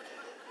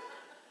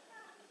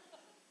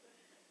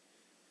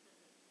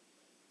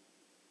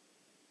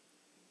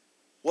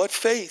 What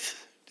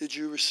faith did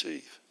you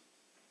receive?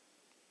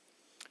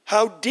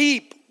 How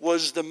deep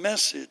was the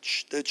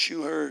message that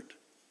you heard?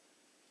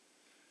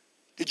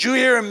 Did you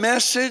hear a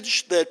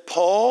message that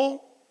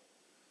Paul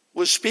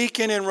was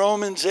speaking in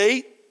Romans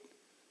 8,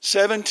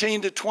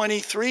 17 to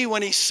 23,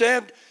 when he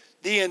said,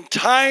 the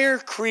entire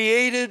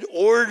created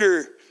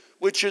order,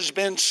 which has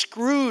been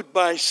screwed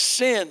by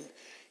sin,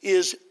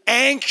 is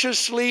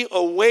anxiously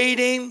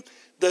awaiting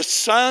the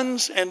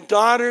sons and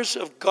daughters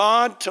of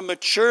God to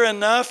mature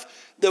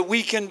enough that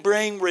we can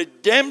bring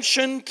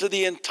redemption to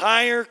the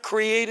entire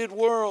created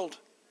world?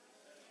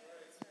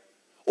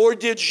 Or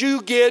did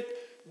you get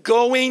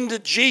going to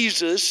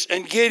Jesus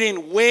and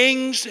getting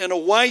wings and a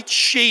white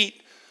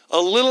sheet, a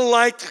little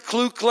like the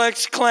Ku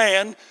Klux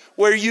Klan,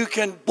 where you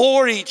can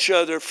bore each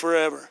other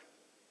forever?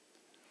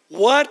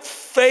 What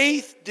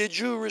faith did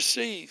you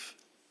receive?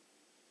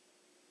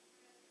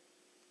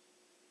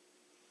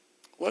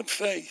 What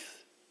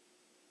faith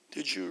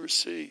did you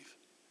receive?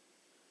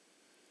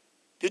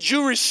 Did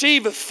you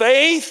receive a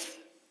faith,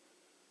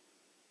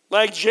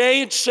 like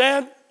Jay had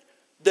said,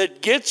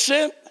 that gets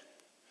it?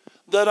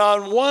 That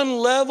on one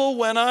level,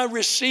 when I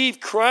receive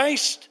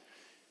Christ,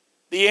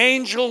 the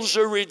angels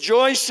are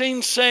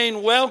rejoicing,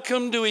 saying,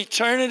 welcome to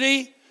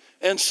eternity.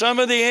 And some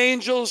of the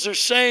angels are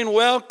saying,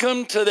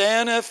 welcome to the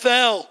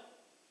NFL.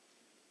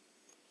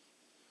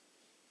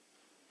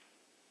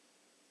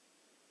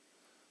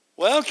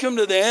 Welcome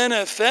to the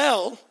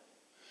NFL,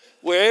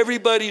 where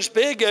everybody's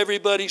big,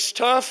 everybody's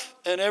tough,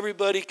 and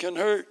everybody can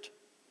hurt.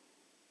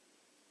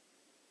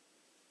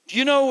 Do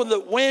you know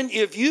that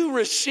if you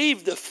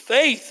receive the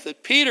faith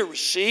that Peter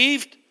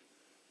received,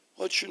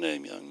 what's your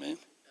name, young man?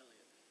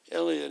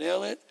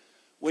 Elliot.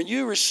 When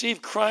you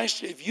receive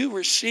Christ, if you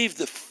receive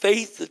the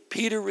faith that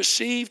Peter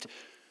received,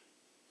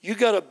 you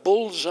got a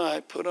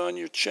bullseye put on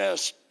your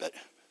chest,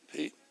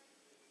 Pete.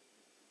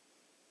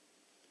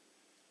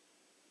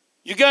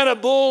 You got a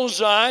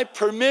bullseye,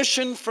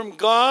 permission from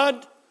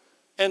God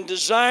and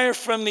desire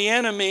from the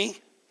enemy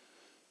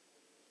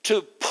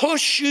to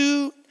push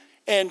you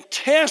and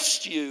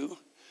test you,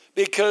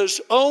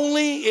 because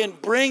only in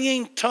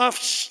bringing tough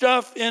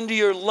stuff into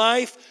your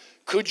life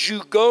could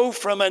you go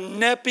from a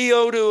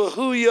nepio to a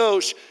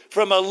huios,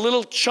 from a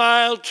little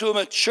child to a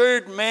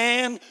matured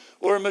man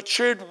or a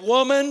matured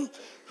woman,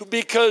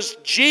 because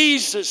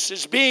Jesus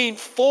is being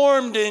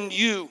formed in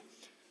you.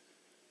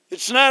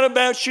 It's not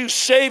about you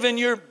saving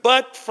your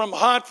butt from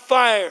hot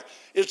fire.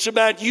 It's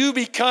about you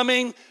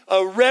becoming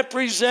a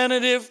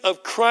representative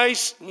of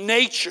Christ's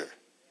nature.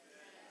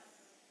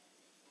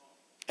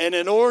 And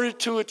in order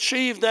to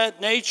achieve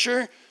that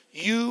nature,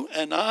 you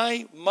and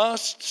I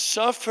must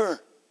suffer.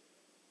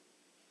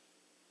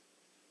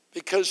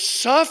 Because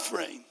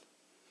suffering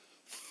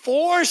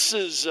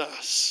forces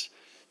us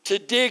to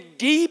dig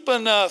deep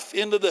enough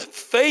into the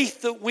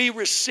faith that we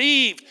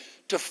received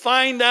to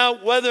find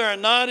out whether or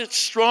not it's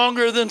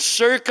stronger than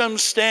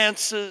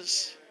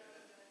circumstances.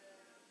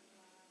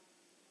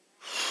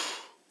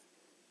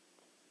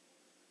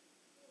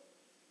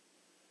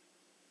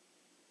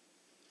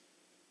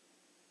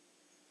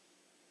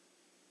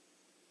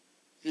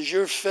 Is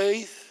your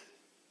faith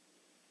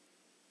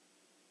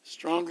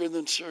stronger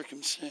than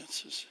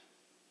circumstances?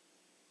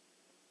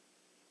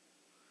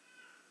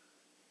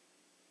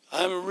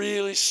 I'm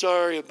really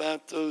sorry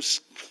about those.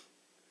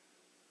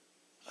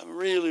 I'm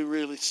really,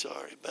 really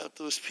sorry about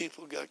those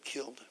people who got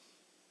killed.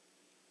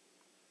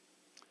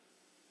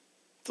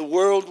 The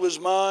world was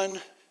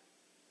mine.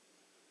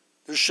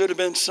 There should have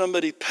been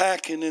somebody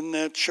packing in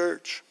that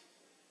church.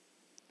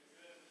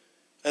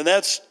 And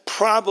that's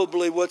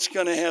probably what's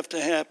going to have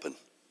to happen.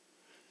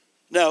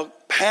 Now,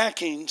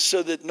 packing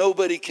so that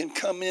nobody can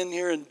come in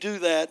here and do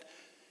that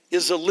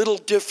is a little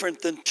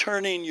different than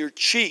turning your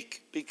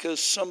cheek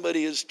because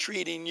somebody is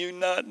treating you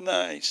not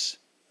nice.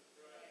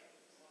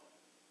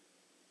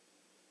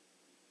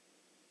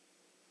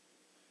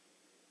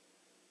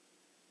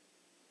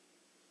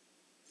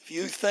 If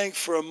you think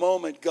for a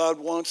moment God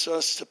wants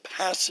us to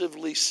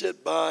passively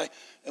sit by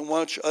and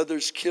watch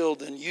others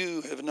killed, then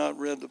you have not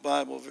read the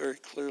Bible very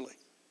clearly,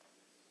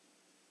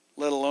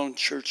 let alone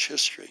church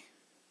history.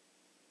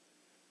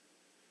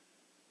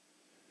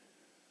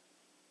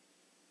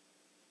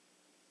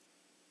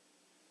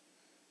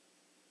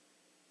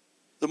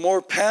 The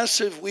more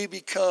passive we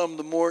become,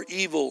 the more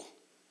evil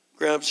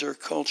grabs our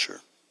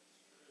culture.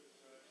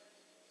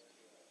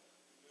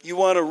 You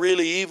want a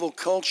really evil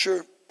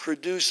culture?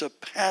 Produce a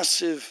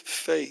passive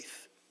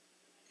faith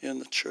in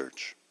the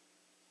church.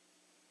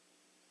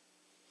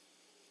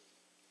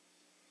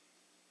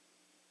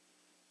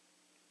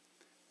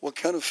 What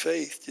kind of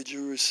faith did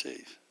you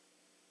receive?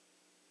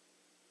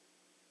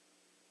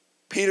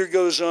 Peter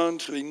goes on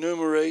to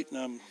enumerate, and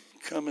I'm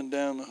coming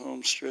down the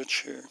home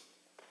stretch here.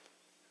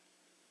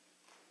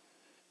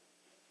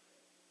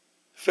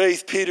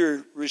 Faith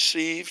Peter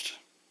received.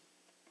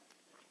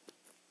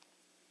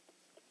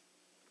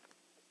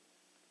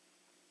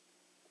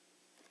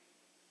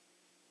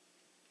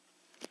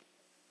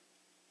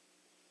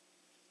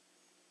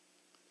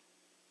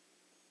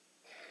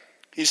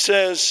 He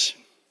says,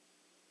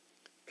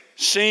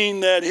 seeing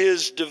that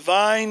his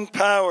divine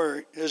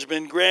power has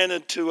been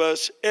granted to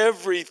us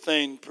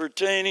everything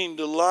pertaining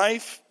to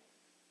life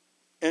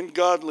and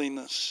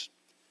godliness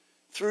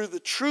through the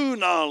true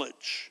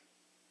knowledge,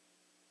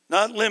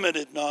 not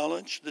limited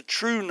knowledge, the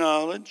true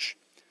knowledge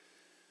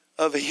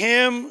of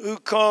him who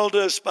called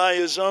us by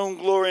his own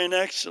glory and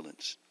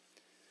excellence.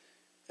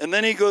 And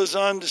then he goes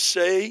on to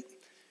say,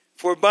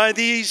 for by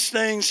these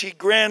things he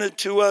granted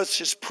to us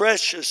his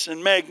precious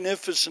and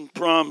magnificent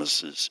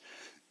promises,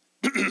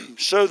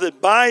 so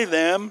that by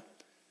them,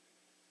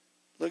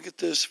 look at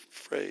this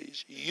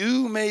phrase,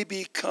 you may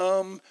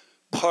become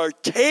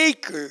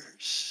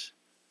partakers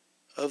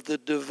of the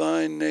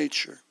divine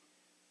nature.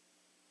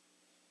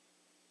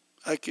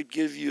 I could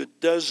give you a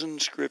dozen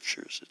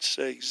scriptures that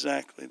say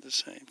exactly the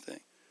same thing.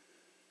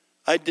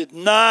 I did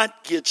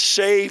not get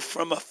saved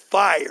from a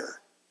fire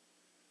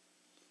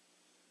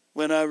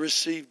when I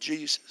received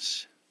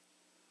Jesus.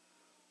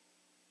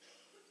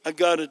 I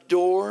got a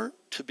door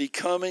to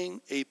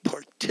becoming a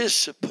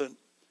participant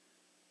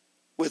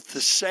with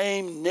the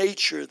same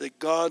nature that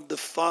God the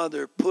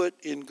Father put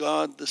in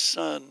God the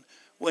Son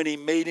when he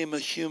made him a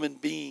human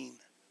being.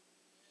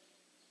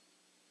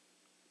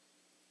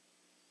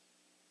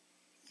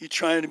 You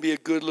trying to be a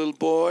good little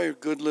boy or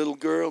good little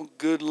girl?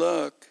 Good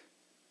luck.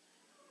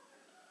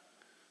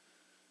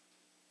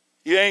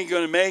 You ain't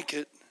going to make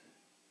it.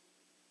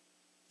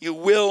 You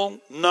will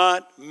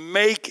not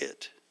make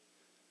it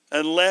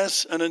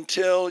unless and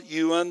until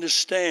you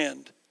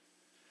understand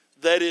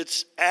that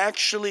it's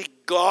actually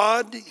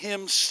God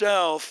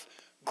Himself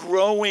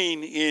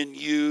growing in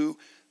you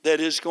that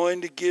is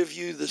going to give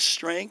you the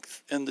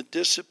strength and the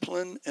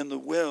discipline and the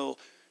will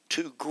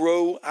to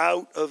grow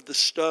out of the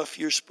stuff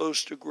you're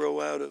supposed to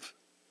grow out of.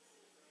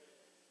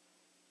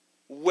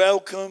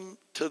 Welcome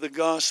to the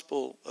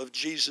gospel of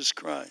Jesus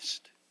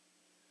Christ.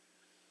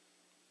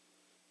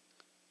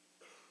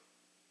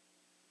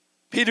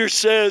 Peter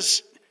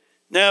says,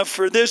 now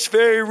for this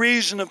very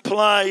reason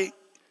apply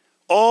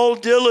all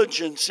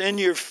diligence. In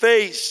your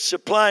faith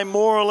supply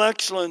moral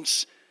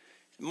excellence.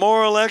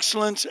 Moral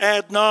excellence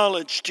add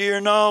knowledge. To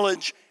your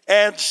knowledge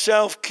add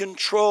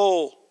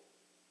self-control.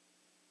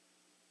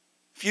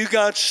 If you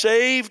got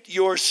saved,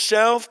 your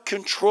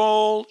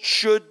self-control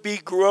should be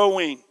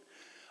growing.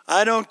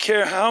 I don't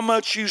care how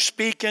much you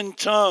speak in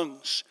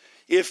tongues.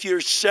 If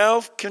your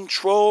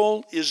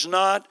self-control is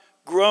not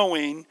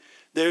growing,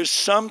 there's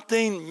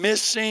something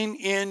missing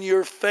in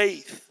your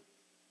faith.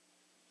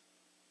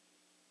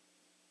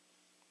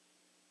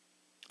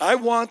 I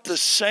want the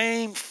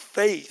same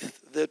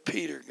faith that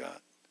Peter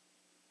got.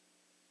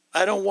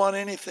 I don't want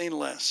anything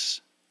less.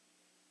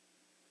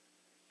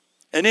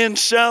 And in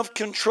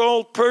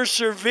self-control,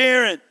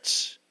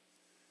 perseverance.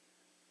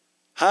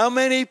 How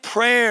many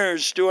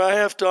prayers do I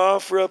have to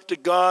offer up to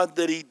God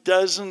that He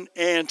doesn't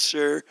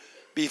answer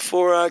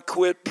before I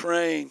quit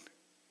praying?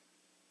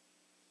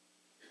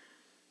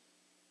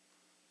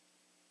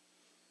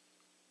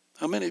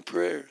 How many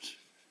prayers?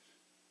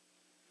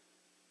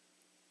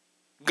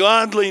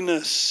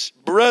 Godliness,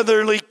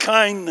 brotherly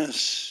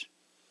kindness.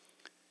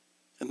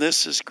 And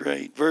this is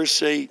great.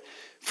 Verse 8.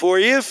 For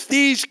if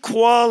these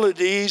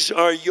qualities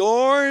are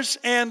yours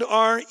and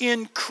are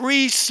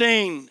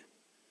increasing,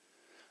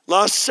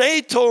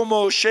 laseto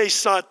moshe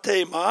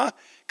satema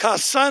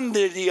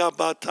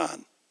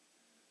kasandiriabatan.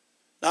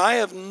 Now I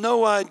have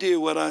no idea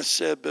what I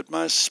said, but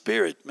my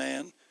spirit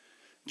man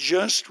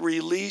just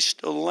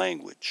released a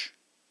language.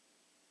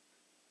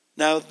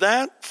 Now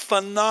that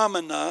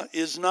phenomena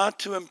is not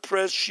to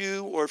impress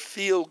you or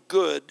feel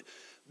good.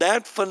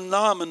 That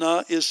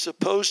phenomena is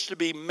supposed to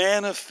be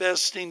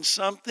manifesting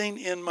something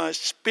in my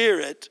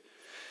spirit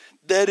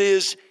that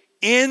is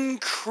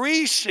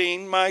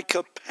increasing my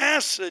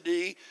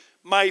capacity,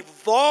 my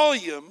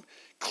volume,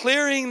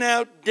 clearing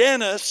out,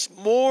 Dennis,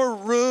 more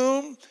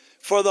room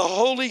for the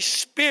Holy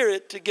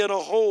Spirit to get a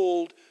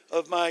hold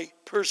of my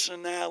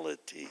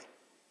personality.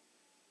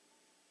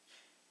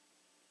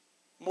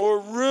 More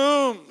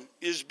room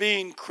is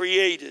being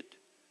created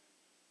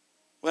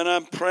when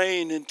I'm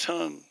praying in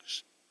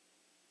tongues.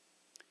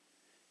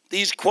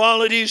 These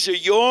qualities are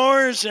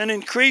yours and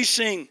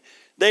increasing.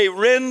 They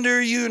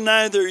render you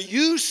neither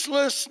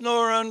useless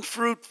nor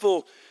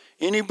unfruitful.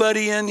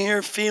 Anybody in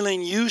here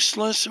feeling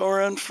useless or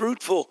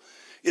unfruitful?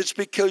 It's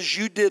because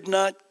you did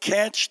not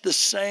catch the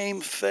same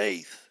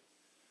faith.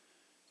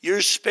 You're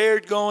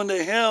spared going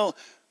to hell,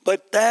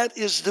 but that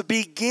is the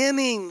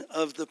beginning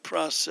of the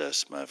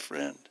process, my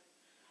friend.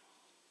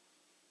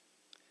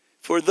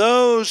 For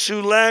those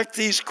who lack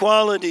these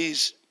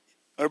qualities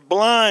are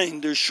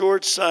blind or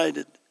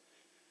short-sighted,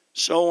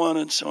 so on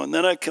and so on.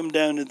 Then I come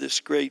down to this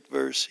great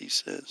verse, he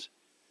says.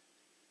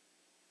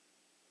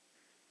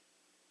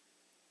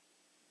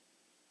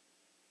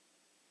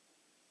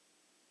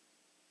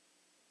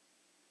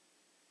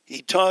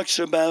 He talks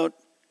about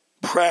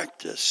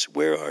practice.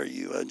 Where are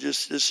you?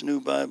 This new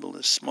Bible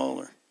is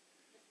smaller.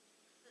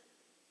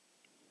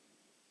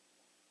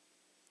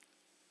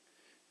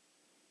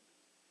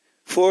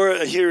 For,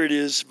 here it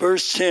is,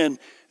 verse 10.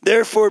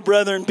 Therefore,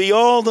 brethren, be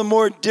all the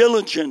more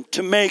diligent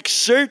to make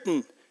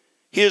certain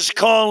His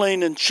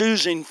calling and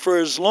choosing, for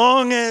as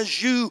long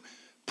as you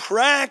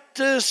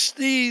practice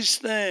these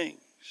things.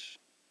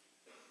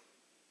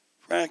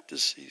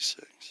 Practice these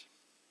things.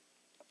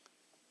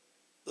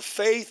 The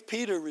faith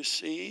Peter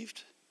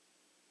received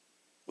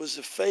was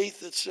the faith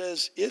that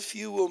says, if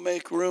you will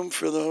make room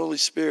for the Holy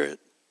Spirit,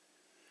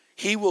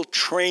 He will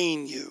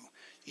train you.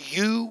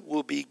 You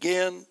will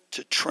begin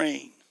to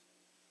train.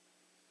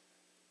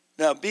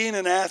 Now, being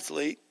an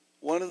athlete,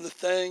 one of the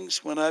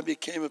things when I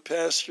became a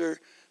pastor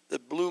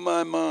that blew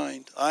my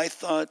mind, I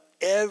thought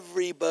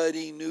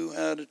everybody knew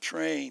how to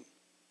train.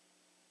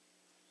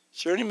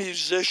 Is there any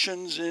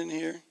musicians in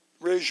here?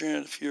 Raise your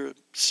hand if you're a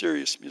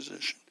serious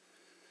musician.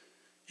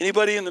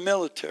 Anybody in the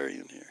military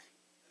in here?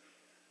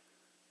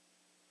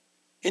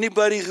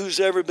 Anybody who's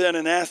ever been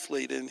an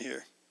athlete in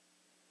here?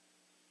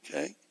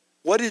 Okay.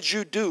 What did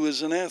you do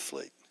as an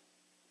athlete?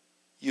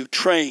 You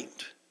trained.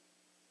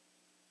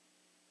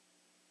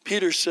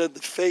 Peter said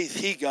the faith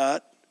he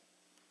got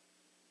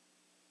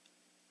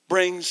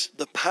brings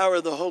the power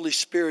of the Holy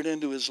Spirit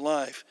into his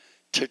life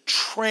to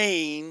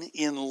train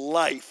in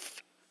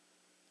life.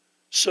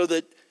 So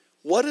that,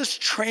 what does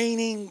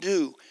training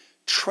do?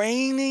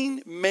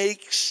 Training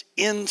makes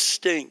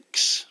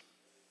instincts.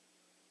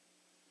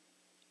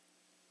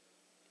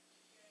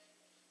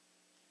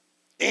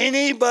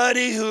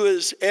 Anybody who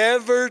has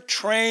ever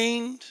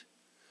trained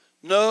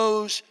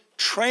knows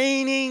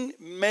training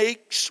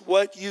makes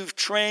what you've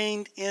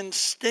trained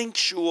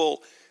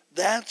instinctual.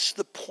 That's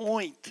the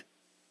point.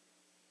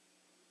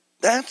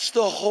 That's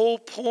the whole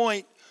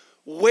point.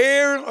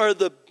 Where are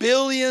the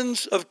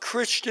billions of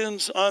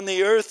Christians on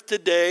the earth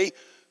today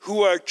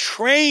who are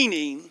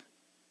training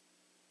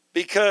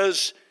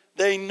because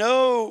they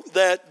know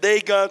that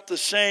they got the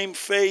same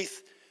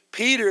faith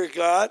Peter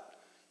got?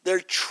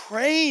 They're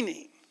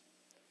training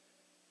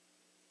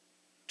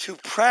to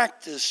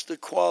practice the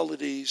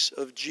qualities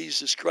of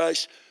Jesus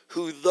Christ,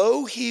 who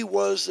though he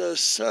was a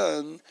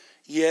son,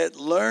 yet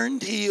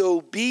learned he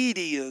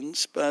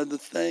obedience by the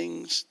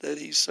things that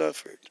he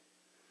suffered.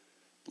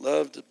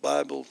 Love the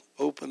Bible,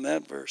 open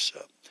that verse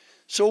up.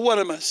 So what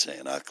am I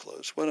saying? I'll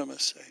close. What am I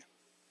saying?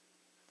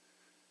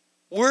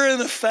 We're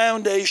in a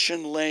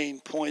foundation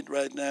laying point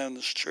right now in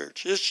this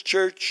church. This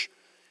church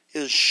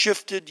is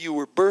shifted. You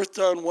were birthed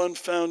on one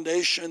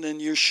foundation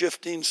and you're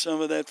shifting some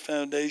of that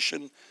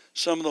foundation.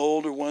 Some of the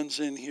older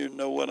ones in here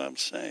know what I'm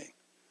saying.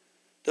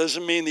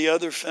 Doesn't mean the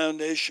other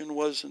foundation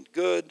wasn't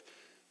good,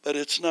 but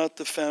it's not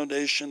the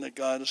foundation that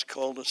God has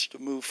called us to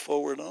move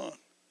forward on.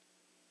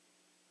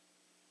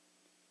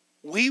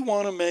 We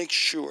want to make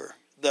sure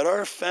that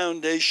our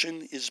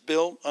foundation is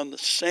built on the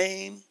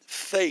same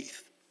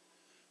faith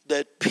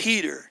that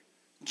Peter,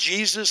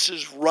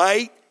 Jesus'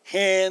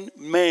 right-hand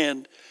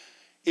man,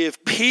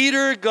 if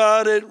Peter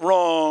got it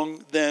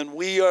wrong, then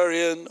we are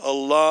in a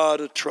lot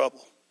of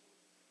trouble.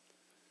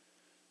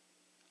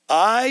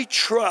 I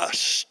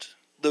trust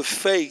the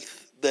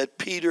faith that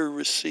Peter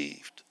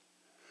received.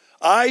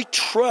 I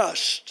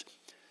trust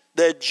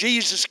that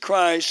Jesus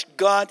Christ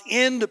got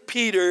into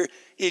Peter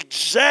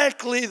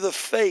exactly the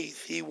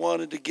faith he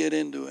wanted to get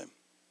into him.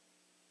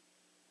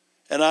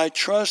 And I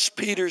trust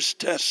Peter's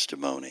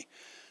testimony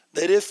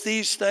that if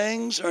these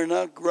things are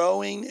not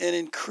growing and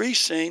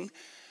increasing,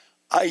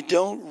 I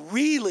don't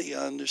really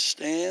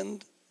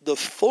understand the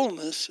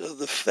fullness of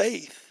the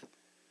faith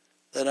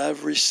that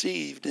I've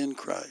received in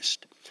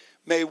Christ.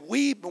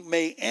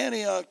 May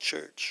Antioch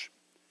Church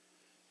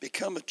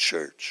become a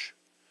church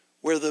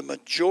where the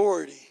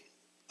majority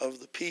of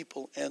the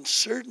people, and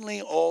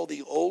certainly all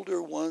the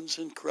older ones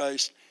in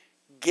Christ,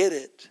 get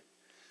it,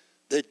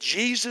 that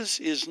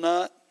Jesus is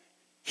not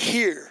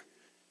here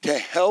to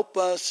help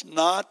us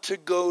not to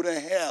go to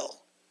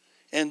hell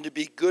and to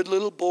be good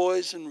little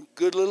boys and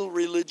good little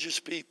religious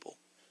people.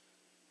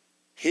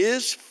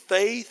 His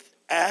faith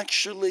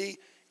actually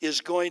is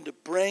going to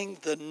bring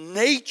the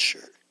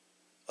nature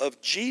of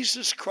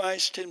Jesus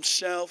Christ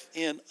himself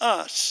in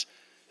us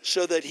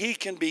so that he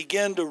can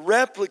begin to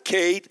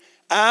replicate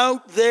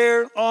out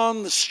there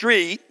on the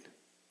street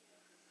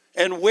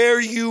and where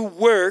you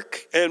work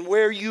and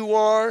where you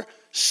are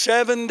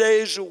 7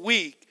 days a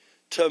week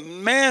to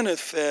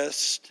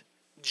manifest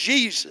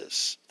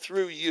Jesus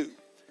through you.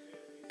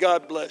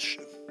 God bless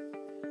you.